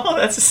 Oh,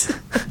 that's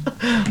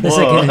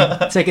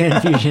the second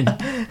infusion.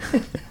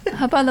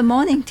 How about the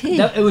morning tea?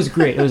 It was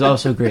great. It was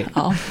also great.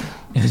 Oh.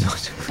 It was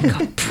also great.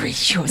 God,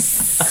 brace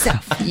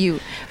yourself, you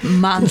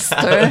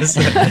monster.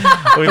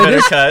 We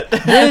better cut.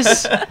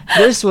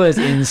 This was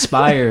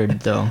inspired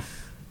though,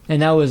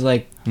 and that was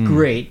like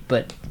great.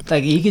 But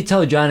like you could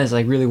tell, John is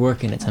like really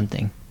working at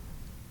something.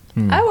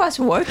 I was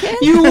working.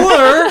 You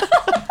were,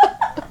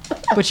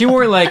 but you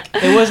weren't like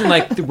it wasn't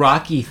like the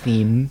Rocky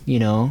theme, you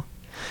know.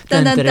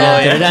 Yeah, I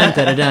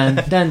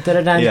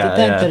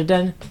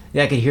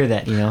could hear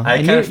that, you know.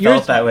 I kind of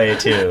felt that way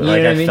too.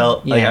 Like I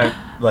felt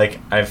like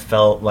I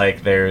felt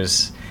like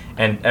there's,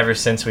 and ever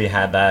since we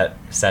had that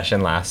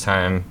session last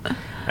time,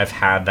 I've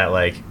had that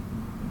like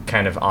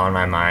kind of on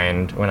my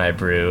mind when I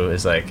brew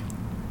is like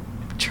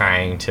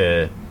trying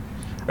to,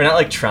 or not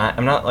like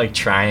I'm not like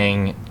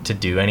trying to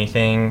do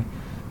anything,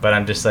 but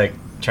I'm just like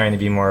trying to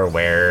be more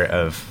aware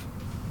of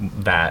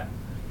that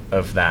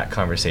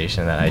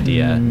conversation, that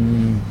idea.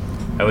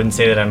 I wouldn't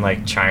say that I'm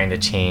like trying to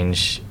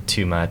change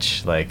too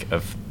much like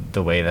of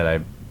the way that I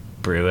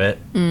brew it.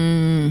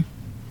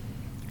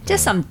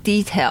 Just some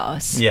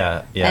details.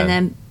 Yeah. And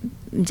then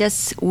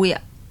just we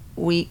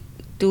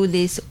do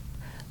this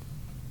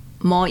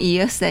more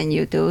years than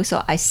you do,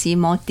 so I see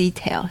more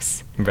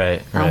details.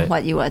 Right. On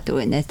what you are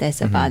doing. That's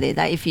about it.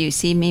 Like if you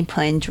see me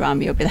playing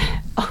drum, you'll be like,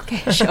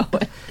 okay, show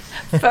it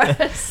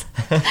first.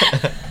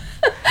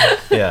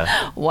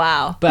 Yeah.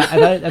 Wow. But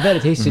I thought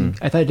it tasted.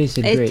 I thought it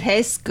tasted great. It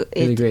tastes good.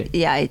 Really great.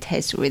 Yeah, it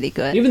tastes really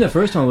good. Even the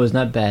first one was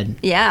not bad.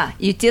 Yeah,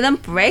 you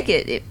didn't break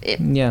it.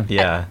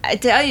 Yeah. I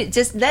tell you,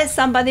 just let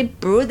somebody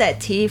brew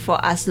that tea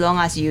for as long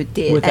as you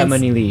did. With that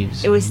many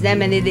leaves. It was that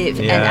many leaves,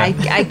 and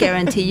I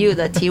guarantee you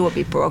the tea will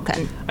be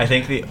broken. I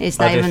think it's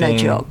not even a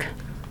joke.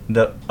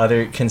 The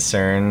other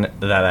concern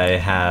that I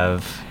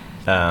have,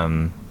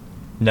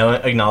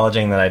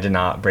 acknowledging that I did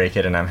not break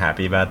it and I'm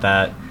happy about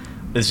that,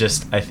 is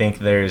just I think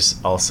there's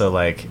also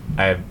like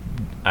I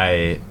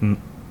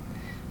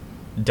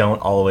don't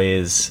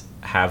always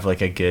have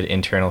like a good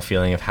internal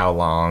feeling of how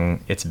long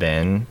it's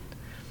been,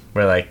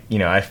 where like, you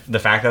know, the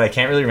fact that I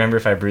can't really remember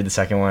if I brewed the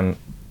second one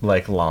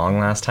like long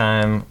last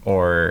time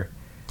or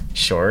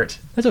short.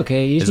 That's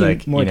okay. You just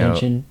need more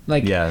attention.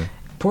 Like,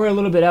 pour a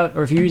little bit out,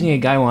 or if you're using a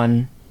guy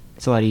one,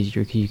 it's a lot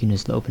easier because you can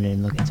just open it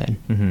and look inside.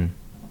 Mm-hmm.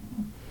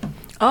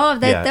 Oh,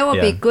 that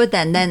would be good.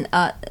 And then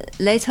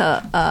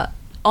later,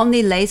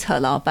 only later,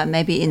 but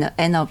maybe in the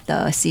end of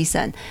the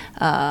season,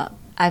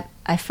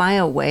 I find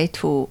a way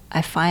to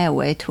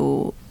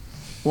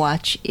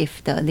watch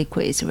if the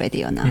liquid is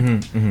ready or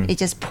not. It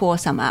just pour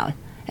some out,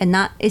 and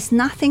it's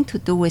nothing to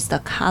do with the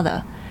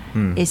color.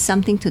 It's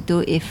something to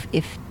do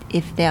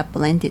if they are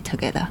blended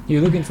together.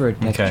 You're looking for a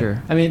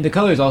texture. Okay. I mean, the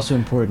color is also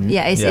important.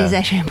 Yeah, it's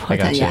actually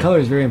important. The color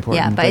is very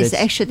important. Yeah, but it's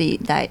actually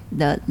like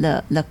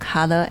the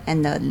color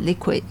and the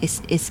liquid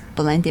is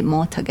blended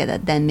more together.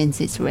 That means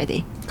it's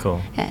ready.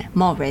 Cool. Yeah,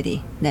 more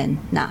ready than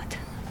not.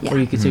 Yeah. Or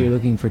you could say you're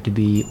looking for it to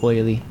be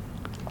oily.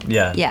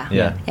 Yeah.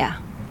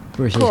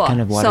 Versus kind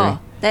of watery.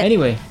 So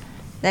anyway,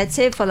 that's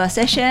it for the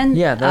session.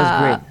 Yeah, that was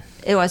great.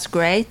 It was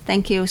great.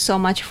 Thank you so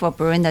much for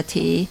brewing the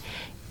tea.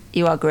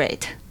 You are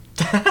great.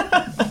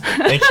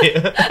 Thank you.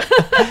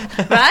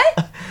 Right?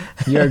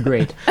 You're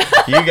great.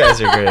 You guys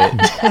are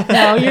great.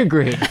 No, you're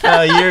great.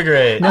 Oh, you're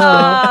great. No,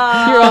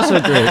 you're also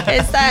great.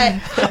 It's like,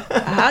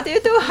 how do you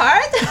do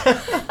hard?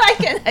 I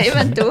can't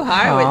even do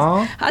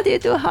hard. How do you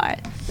do hard?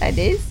 Like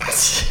this?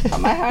 Oh,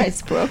 my heart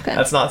is broken.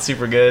 That's not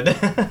super good.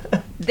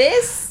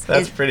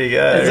 That's pretty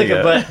good. It's like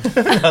a butt.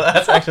 No,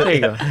 that's actually.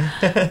 There you go.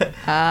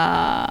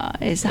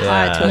 It's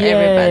hard to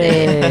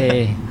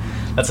everybody.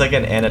 That's like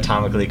an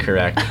anatomically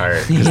correct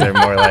heart because they're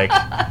more like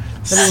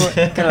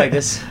kind of like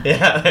this.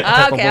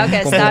 Yeah.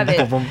 Okay, stop it.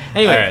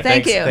 Anyway, right,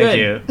 thank you. Thank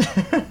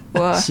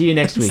you. See you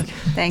next week.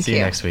 Thank you. See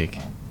you next week.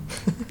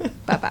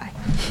 Bye-bye.